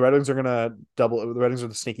had. The Red Wings are gonna double. The Red Wings are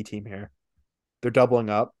the sneaky team here. They're doubling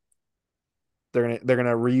up. They're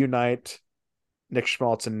gonna reunite Nick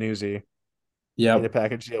Schmaltz and Newsy in a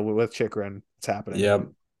package deal with Chychrun. It's happening. Yep.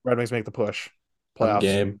 Red Wings make the push. Playoffs.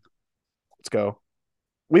 Game. Let's go.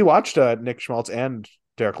 We watched Nick Schmaltz and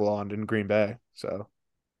Derek Lalonde in Green Bay. So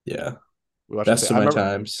yeah, we watched best of my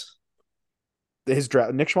times.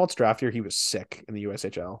 Nick Schmaltz draft year, he was sick in the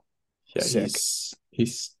USHL. Yeah, Sick.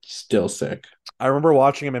 he's still sick. I remember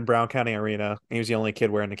watching him in Brown County Arena. He was the only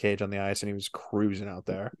kid wearing a cage on the ice, and he was cruising out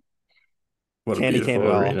there. What a Candy cane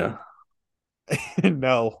beautiful and all. arena.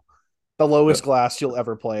 No, the lowest That- glass you'll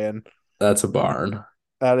ever play in. That's a barn.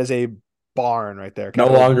 That is a barn right there. No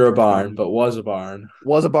Capital longer a B. barn, but was a barn.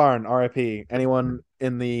 Was a barn. RIP. Anyone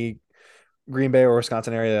in the Green Bay or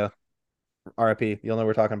Wisconsin area, RIP. You'll know what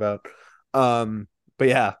we're talking about. But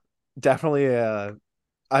yeah, definitely.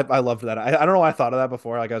 I loved that. I don't know why I thought of that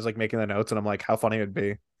before. Like I was like making the notes, and I'm like, how funny it would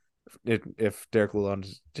be if Derek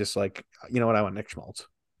Lalonde's just like, you know what, I want Nick Schmaltz.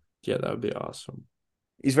 Yeah, that would be awesome.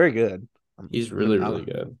 He's very good. He's really, really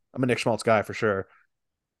good. I'm a Nick Schmaltz guy for sure.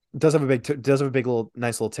 Does have a big little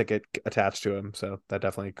nice little ticket attached to him, so that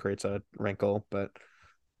definitely creates a wrinkle. But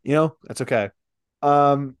that's okay.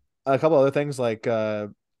 A couple other things like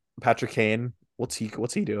Patrick Kane. What's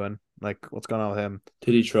he doing? Like, what's going on with him?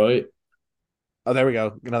 To Detroit. Oh, there we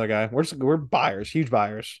go. Another guy. We're buyers, huge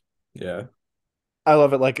buyers. Yeah. I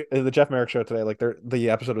love it. Like the Jeff Merrick show today, like the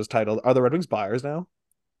episode was titled "Are the Red Wings buyers now?"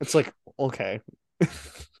 It's like, okay.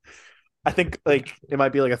 I think like it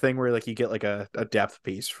might be like a thing where like you get like a depth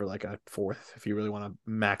piece for like a fourth if you really want to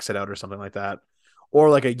max it out or something like that. Or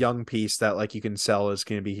like a young piece that like you can sell is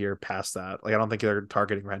going to be here past that. Like I don't think they're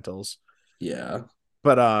targeting rentals. Yeah.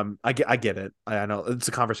 But I get it. I know it's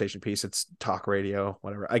a conversation piece. It's talk radio,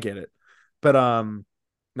 whatever. I get it. But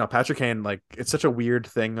no, Patrick Kane, like it's such a weird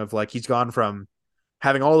thing of like he's gone from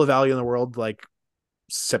having all the value in the world like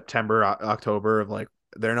September, October of like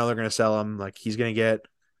they're going to sell him. Like he's going to get.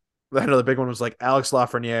 I know the big one was like Alex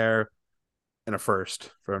Lafreniere and a first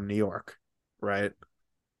from New York, right?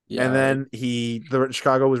 Yeah. And then the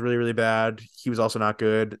Chicago was really, really bad. He was also not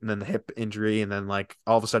good. And then the hip injury. And then like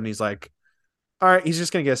all of a sudden he's like, all right, he's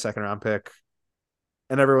just going to get a second round pick.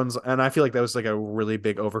 And I feel like that was like a really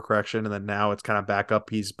big overcorrection. And then now it's kind of back up.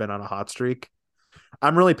 He's been on a hot streak.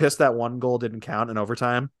 I'm really pissed that one goal didn't count in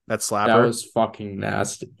overtime. That slapper. That was fucking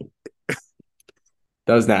nasty.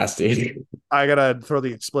 That was nasty. I gotta throw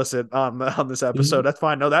the explicit on this episode. That's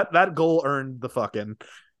fine. No, that goal earned the fucking.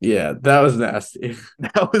 Yeah, that was nasty.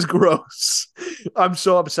 That was gross. I'm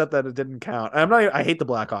so upset that it didn't count. I hate the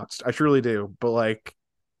Blackhawks. I truly do. But like,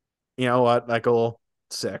 you know what? That goal,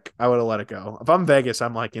 sick. I would have let it go. If I'm Vegas,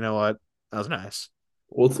 I'm like, you know what? That was nice.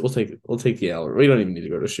 We'll take the L. We don't even need to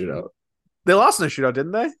go to shootout. They lost in the shootout,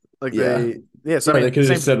 didn't they? Like Yeah. So Yeah, I mean, they could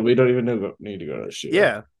have just said we don't even need to go to a shootout.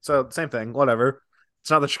 yeah. So same thing. Whatever. It's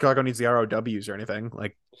not that Chicago needs the ROWs or anything.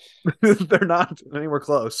 Like they're not anywhere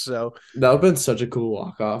close. So That would have been such a cool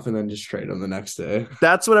walk-off and then just trade him the next day.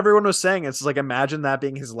 that's what everyone was saying. It's like imagine that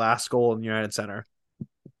being his last goal in United Center.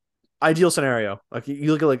 Ideal scenario. Like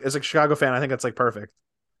you look at like as a Chicago fan, I think that's like perfect.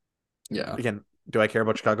 Yeah. Again, do I care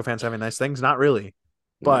about Chicago fans having nice things? Not really.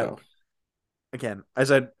 But No. again, as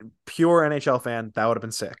a pure NHL fan, that would have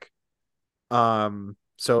been sick.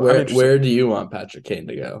 So Where do you want Patrick Kane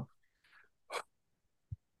to go?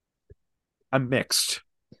 I'm mixed.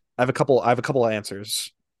 I have a couple of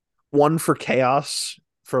answers. One for chaos,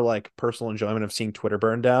 for like personal enjoyment of seeing Twitter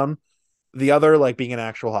burn down. The other like being an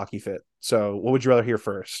actual hockey fit. So what would you rather hear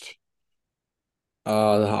first?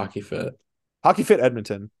 The hockey fit. Hockey fit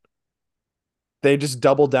Edmonton. They just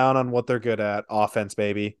double down on what they're good at. Offense,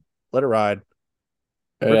 baby. Let it ride.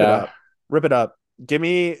 Rip it up. Rip it up. Give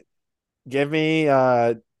me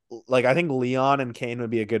like I think Leon and Kane would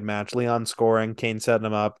be a good match. Leon scoring, Kane setting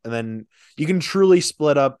them up, and then you can truly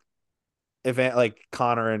split up event like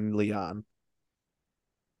Connor and Leon.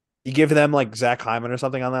 You give them like Zach Hyman or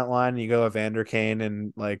something on that line, and you go Evander Kane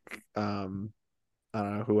and like I don't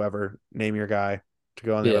know, whoever, name your guy to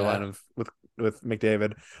go on the other line of with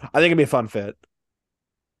McDavid. I think it'd be a fun fit,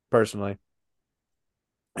 personally.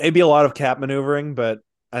 It'd be a lot of cap maneuvering, but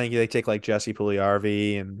I think they take like Jesse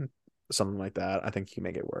Puljujarvi and something like that. I think you can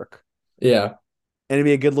make it work. Yeah. And it'd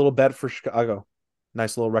be a good little bet for Chicago.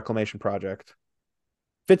 Nice little reclamation project.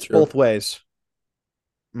 Fits Sure. both ways,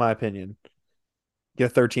 in my opinion. Get a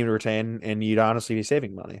third team to retain, and you'd honestly be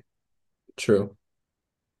saving money. True.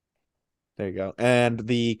 There you go. And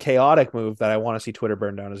the chaotic move that I want to see Twitter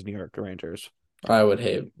burn down is New York Rangers. I would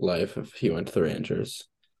hate life if he went to the Rangers.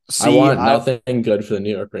 See, I want nothing good for the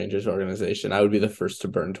New York Rangers organization. I would be the first to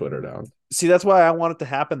burn Twitter down. See, that's why I want it to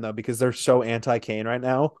happen, though, because they're so anti-Kane right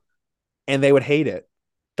now, and they would hate it.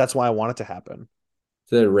 That's why I want it to happen.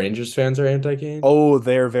 The Rangers fans are anti-Kane? Oh,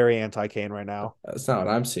 they're very anti-Kane right now. That's not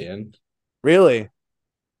what I'm seeing. Really?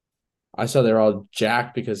 I saw they're all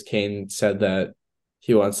jacked because Kane said that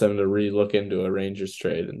he wants them to re-look into a Rangers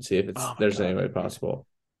trade and see if there's any way possible.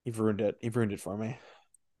 You've ruined it. You've ruined it for me.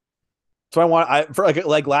 So I want for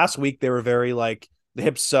like last week they were very like the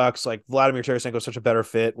hip sucks. Like Vladimir Tarasenko is such a better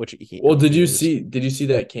fit, which Well, did he you is. see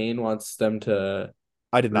that Kane wants them to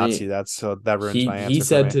I did not see re that, so that ruins my he answer for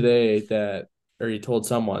said me. today that, or he told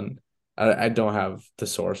someone, I don't have the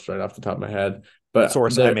source right off the top of my head, but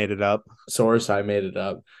Source, I the made it up. source, I made it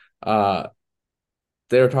up. Uh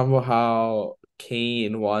they were talking about how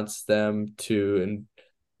Kane wants them to, and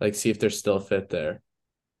like, see if they're still fit there.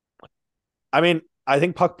 I mean, I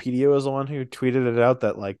think Puckpedia was the one who tweeted it out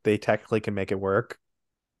that like they technically can make it work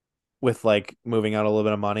with like moving out a little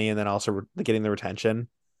bit of money and then also getting the retention.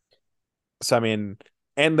 So I mean,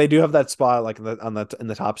 and they do have that spot like in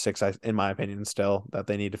the top six, in my opinion, still that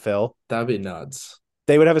they need to fill. That'd be nuts.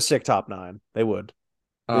 They would have a sick top nine. They would.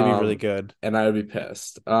 They'd be really Um, good. and I would be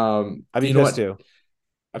pissed. I'd be You know pissed what? too.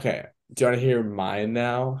 Okay. Do you want to hear mine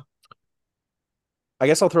now? I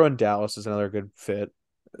guess I'll throw in Dallas as another good fit.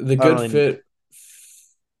 The I don't good really. fit.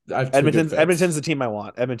 I have two good Edmonton's fits. the team I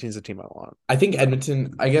want. Edmonton's the team I want. I think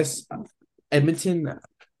Edmonton, I guess Edmonton,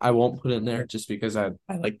 I won't put in there just because I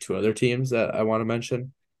like two other teams that I want to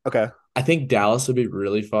mention. Okay. I think Dallas would be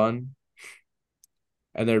really fun.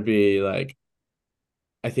 And there'd be like,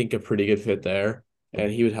 I think, a pretty good fit there.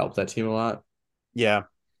 And he would help that team a lot. Yeah.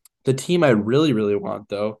 The team I really, really want,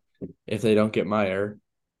 though, if they don't get Meyer,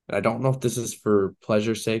 and I don't know if this is for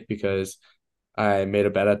pleasure's sake because I made a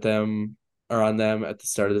bet at them or on them at the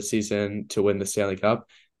start of the season to win the Stanley Cup,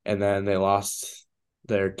 and then they lost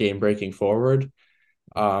their game-breaking forward.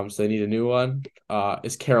 So they need a new one.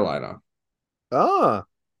 Is Carolina. Oh.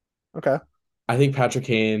 Okay. I think Patrick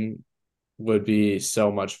Kane would be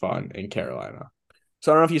so much fun in Carolina.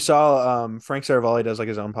 So I don't know if you saw Frank Saravalli does like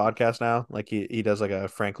his own podcast now. Like he does like a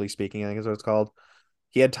Frankly Speaking, I think is what it's called.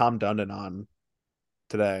 He had Tom Dundon on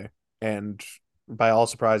today, and by all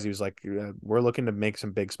surprise, he was like, "We're looking to make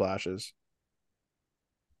some big splashes."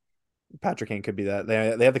 Patrick Kane could be that.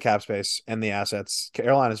 They have the cap space and the assets.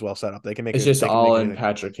 Carolina's well set up. They can make It's it. just They can make all in anything.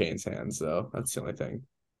 Patrick Kane's hands, though. That's the only thing.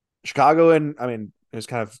 Chicago and I mean,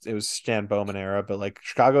 it was Stan Bowman era, but like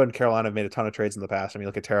Chicago and Carolina have made a ton of trades in the past. I mean,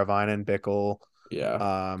 look at Teravainen, Bickle.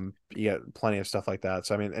 Yeah. You get plenty of stuff like that.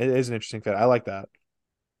 So I mean, it is an interesting fit. I like that.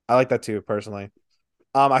 I like that too, personally.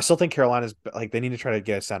 I still think Carolina's like they need to try to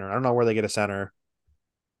get a center. I don't know where they get a center,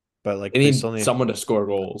 but like They they need still need. someone to score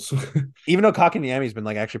goals. Even though Kotkaniemi's been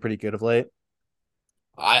like actually pretty good of late.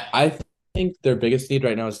 I think their biggest need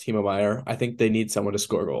right now is Timo Meyer. I think they need someone to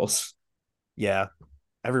score goals. Yeah,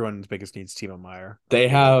 everyone's biggest needs Timo Meyer. They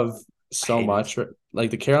have so hate it. much.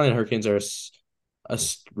 Like the Carolina Hurricanes are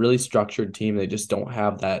really structured team. They just don't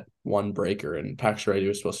have that one breaker, and Pax Ready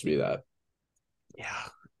was supposed to be that. Yeah,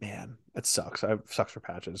 man, it sucks. It sucks for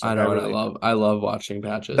Patches. I Like know, and I love watching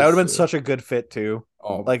that would Patches. have been such a good fit too.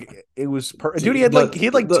 Oh, Like it was dude. dude, He had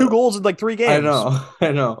like two goals in like three I games. know,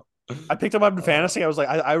 I know. I picked him up in fantasy. I was like,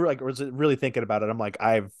 I like was really thinking about it. I'm like,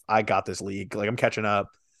 I got this league. Like I'm catching up.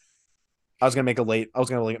 I was gonna make a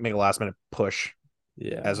last minute push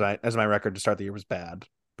Yeah, as my record to start the year was bad.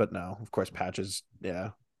 But no, of course, Patches.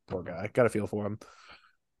 Yeah, poor guy. Got to feel for him.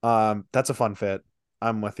 That's a fun fit.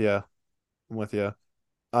 I'm with you. I'm with you.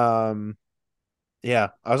 Um, yeah.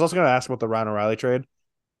 I was also gonna ask about the Ryan O'Reilly trade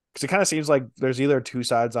because it kind of seems like there's either two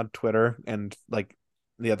sides on Twitter and like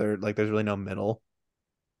the other, like there's really no middle.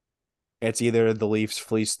 It's either the Leafs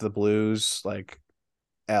fleeced the Blues, like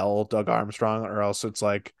Doug Armstrong, or else it's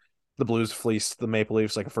like the Blues fleeced the Maple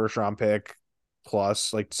Leafs like a first round pick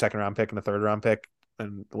plus like second round pick and a third round pick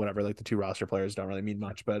and whatever. Like the two roster players don't really mean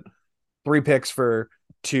much, but three picks for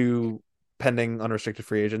two pending unrestricted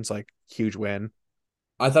free agents, like huge win.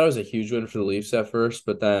 I thought it was a huge win for the Leafs at first,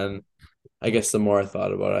 but then I guess the more I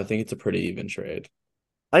thought about it, I think it's a pretty even trade.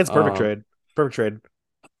 I think it's a perfect Um, trade. Perfect trade.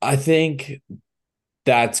 I think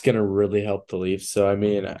that's gonna really help the Leafs. So I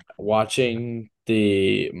mean, watching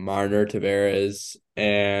the Marner, Tavares,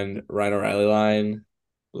 and Ryan O'Reilly line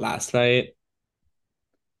last night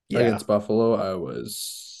Yeah. against Buffalo, I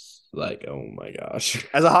was like, oh my gosh.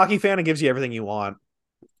 As a hockey fan, it gives you everything you want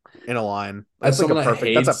in a line. As That's like someone a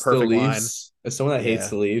perfect. That's a hates the perfect line. Leafs, as someone that hates Yeah.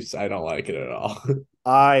 the Leafs, I don't like it at all.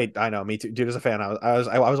 I know, me too, dude. As a fan, I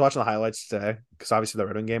was watching the highlights today because obviously the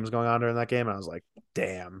Red Wing game was going on during that game, and I was like,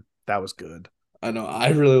 damn, that was good. I know I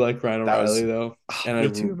really like Ryan That was O'Reilly though,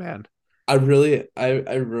 and me too, man. I really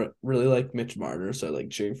like Mitch Marner, so I like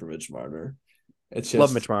cheering for Mitch Marner. It's Love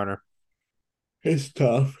just Mitch Marner. it's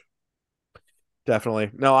tough. Definitely.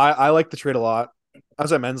 No, I like the trade a lot. I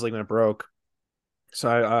was at men's league when it broke. So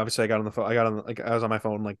I got on the phone. I got on like I was on my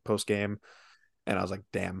phone like post game, and I was like,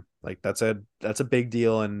 damn, like that's a big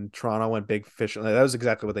deal. And Toronto went big fish. Like, that was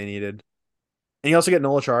exactly what they needed. And you also get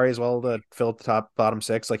Noel Chari as well to fill up the bottom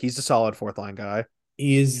six. Like he's a solid fourth line guy.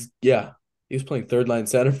 He was playing third line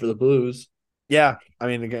center for the Blues. Yeah, I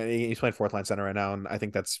mean, again, he's playing fourth line center right now, and I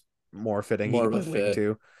think that's more fitting. He More can of a play wing fit.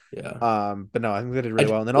 too. Yeah. But no, I think they did really I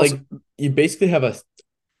well. And then also, like you basically have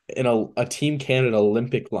a Team Canada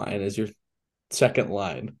Olympic line as your second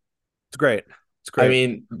line. it's great. It's I great.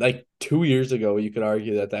 mean, like 2 years ago, you could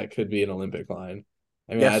argue that that could be an Olympic line.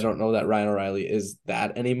 I mean, I Yes, don't know that Ryan O'Reilly is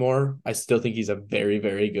that anymore. I still think he's a very,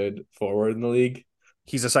 very good forward in the league.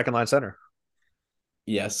 he's a second line center.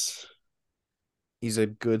 Yes. He's a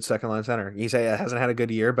good second line center. Hasn't had a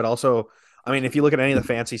good year, but also, I mean, if you look at any of the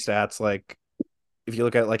fancy stats, like if you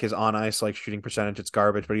look at like his on ice like shooting percentage, it's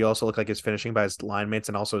garbage. But you also look like his finishing by his line mates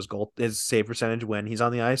and also his save percentage when he's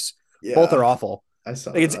on the ice. Both are Yeah, awful. I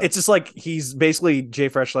saw Like, that. it's just like he's basically Jay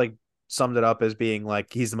Fresh like summed it up as being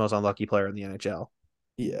like he's the most unlucky player in the NHL,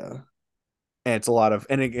 Yeah. and it's a lot of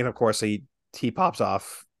and of course he pops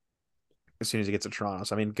off as soon as he gets to Toronto.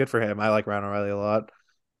 So I mean, good for him. I like Ryan O'Reilly a lot.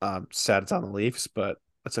 Sad it's on the Leafs, but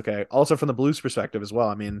that's okay. Also from the Blues perspective as well.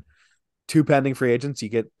 I mean, two pending free agents, you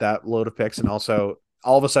get that load of picks, and also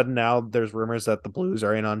all of a sudden now there's rumors that the Blues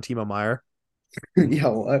are in on Timo Meyer. Yeah,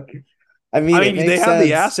 what? I mean, I it mean, they makes have the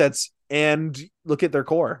sense. assets, and look at their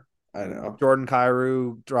core: I know. Jordan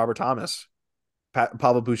Kyrou, Robert Thomas,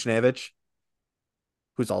 Pavel Buchnevich,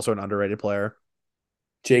 who's also an underrated player,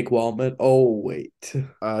 Jake Wallman. Oh, wait.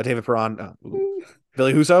 David Perron,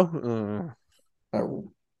 Billy Huso,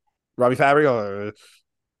 Oh, Robbie Fabry. yeah.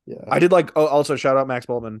 I did like. Oh, also shout out Max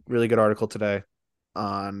Boltman. Really good article today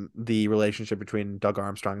on the relationship between Doug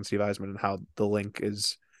Armstrong and Steve Eisman and how the link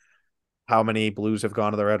is how many Blues have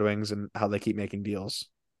gone to the Red Wings and how they keep making deals.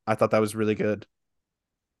 I thought that was really good.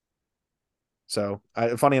 So,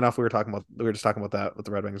 funny enough, we were just talking about that with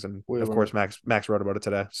the Red Wings, and We of were. course Max wrote about it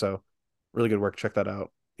today. So, really good work. Check that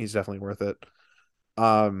out. He's definitely worth it.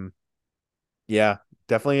 Um, yeah,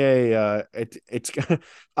 definitely it's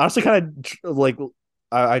honestly kind of like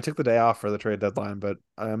I took the day off for the trade deadline, but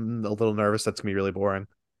I'm a little nervous that's gonna be really boring.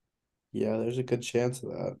 Yeah, there's a good chance of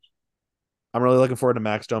that. I'm really looking forward to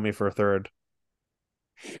Max Domi for a third.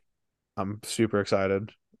 I'm super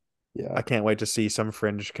excited. I Yeah, can't wait to see some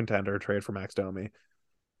fringe contender trade for Max Domi.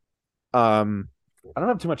 Um, I don't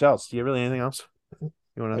have too much else. Do you have really anything else you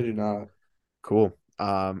want I to? do not. Cool.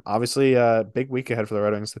 Obviously, big week ahead for the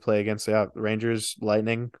Red Wings to play against the Rangers,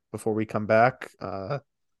 Lightning before we come back.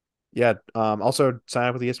 Yeah. Also sign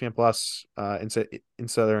up with ESPN Plus.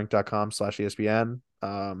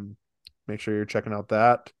 Insiderink.com/ESPN. Make sure you're checking out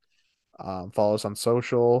that. Follow us on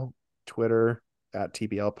social, Twitter at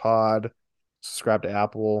TBL Pod. Subscribe to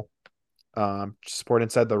Apple. Support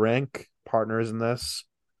Inside the Rink, partners in this.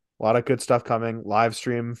 A lot of good stuff coming. Live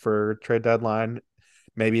stream for trade deadline.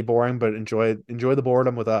 Maybe boring, but enjoy the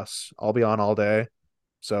boredom with us. I'll be on all day.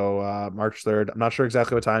 So March 3rd. I'm not sure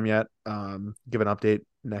exactly what time yet. Give an update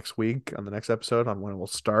next week on the next episode on when it will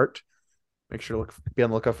start. Make sure to be on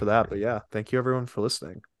the lookout for that. But yeah, thank you everyone for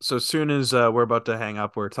listening. So as soon as we're about to hang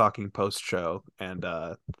up, we're talking post show and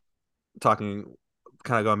talking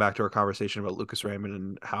kind of going back to our conversation about Lucas Raymond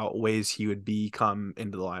and how ways he would become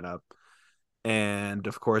into the lineup. And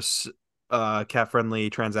of course, cat friendly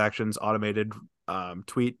transactions automated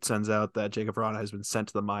tweet sends out that Jacob Vrana has been sent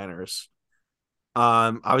to the minors.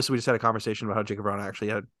 Obviously, we just had a conversation about how Jacob Vrana actually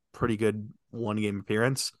had a pretty good one game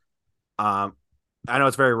appearance. Um, I know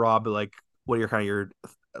it's very raw, but like, what are your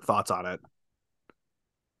thoughts on it?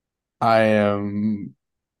 I am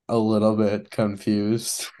a little bit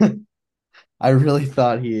confused. I really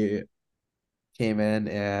thought he came in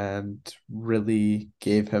and really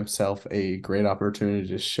gave himself a great opportunity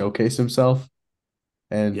to showcase himself.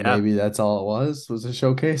 And Yeah, maybe that's all it was a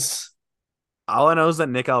showcase. all I know is that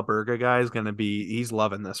Nick Alberga guy is gonna he's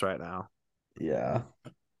loving this right now. Yeah.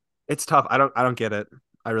 It's tough. I don't get it.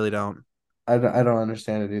 I really don't. I don't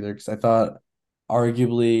understand it either because I thought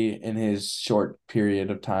arguably in his short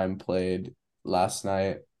period of time played last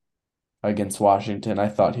night against Washington, I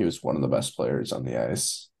thought he was one of the best players on the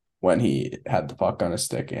ice when he had the puck on his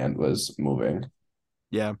stick and was moving.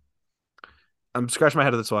 Yeah, I'm scratching my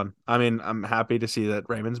head at this one. I mean, I'm happy to see that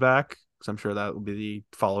Raymond's back because I'm sure that will be the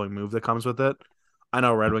following move that comes with it. I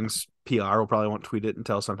know Red Wings PR will probably won't tweet it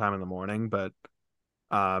until sometime in the morning, but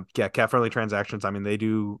yeah, cat friendly transactions. I mean, they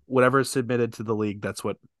do whatever is submitted to the league. That's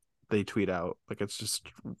what they tweet out. Like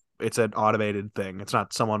it's an automated thing. It's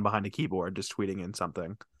not someone behind a keyboard just tweeting in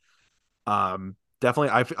something. Definitely,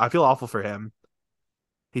 I feel awful for him.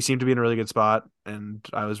 He seemed to be in a really good spot, and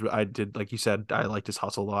I did like you said, I liked his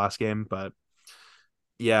hustle the last game, but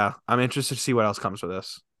yeah, I'm interested to see what else comes with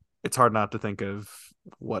this. It's hard not to think of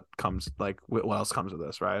what else comes with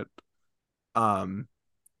this, right? Um,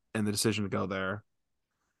 and the decision to go there.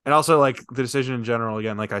 And also, like, the decision in general,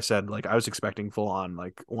 again, like I said, like, I was expecting full on,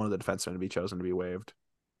 like, one of the defensemen to be chosen to be waived.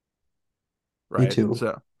 Me Right. too.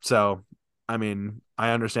 So, I mean,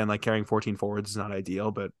 I understand, like, carrying 14 forwards is not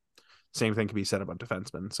ideal, but same thing can be said about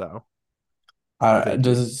defensemen. So,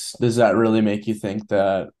 Does that really make you think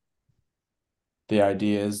that the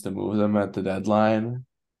idea is to move them at the deadline?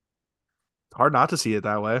 hard not to see it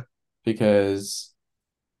that way. Because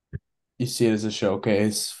you see it as a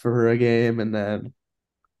showcase for a game, and then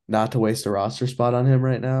not to waste a roster spot on him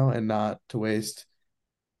right now, and not to waste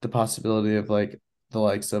the possibility of like the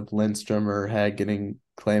likes of Lindstrom or Hag getting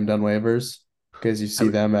claimed on waivers because you I see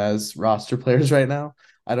would, them as roster players right now.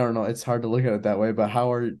 I don't know. It's hard to look at it that way, but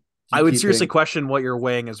how are I you would seriously keeping? question what you're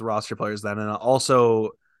weighing as roster players then. And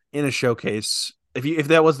also in a showcase, if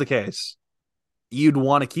that was the case, you'd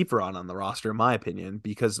want to keep Veron on the roster, in my opinion,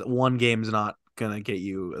 because one game's not going to get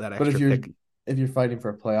you that But extra pick. if you're fighting for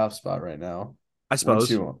a playoff spot right now, I suppose.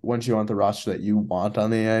 once you want the roster that you want on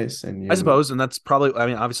the ice, and I you suppose. And that's probably, I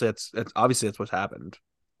mean, obviously, that's what's happened.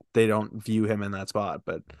 They don't view him in that spot.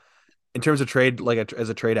 But in terms of trade, like as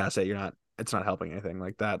a trade asset, it's not helping anything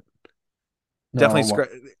like that. no Definitely one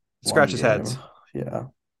scratches game, heads. yeah,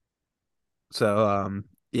 So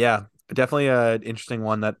yeah, definitely a interesting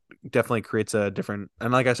one that definitely creates a different.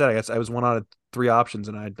 And like I said, I guess I was one out of three options,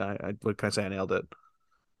 and I what can I say? I nailed it.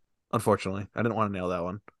 Unfortunately, I didn't want to nail that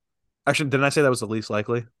one. Actually, didn't I say that was the least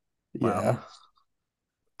likely? Wow. yeah.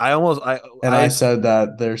 I almost And I said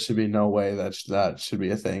that there should be no way that that should be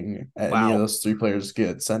a thing. Any of wow. those three players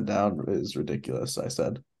get sent down is ridiculous. I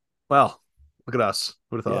said, Well, look at us.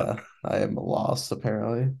 Would have thought. yeah, I am lost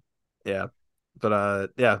apparently. Yeah.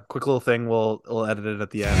 But yeah, quick little thing. We'll edit it at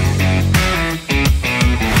the end.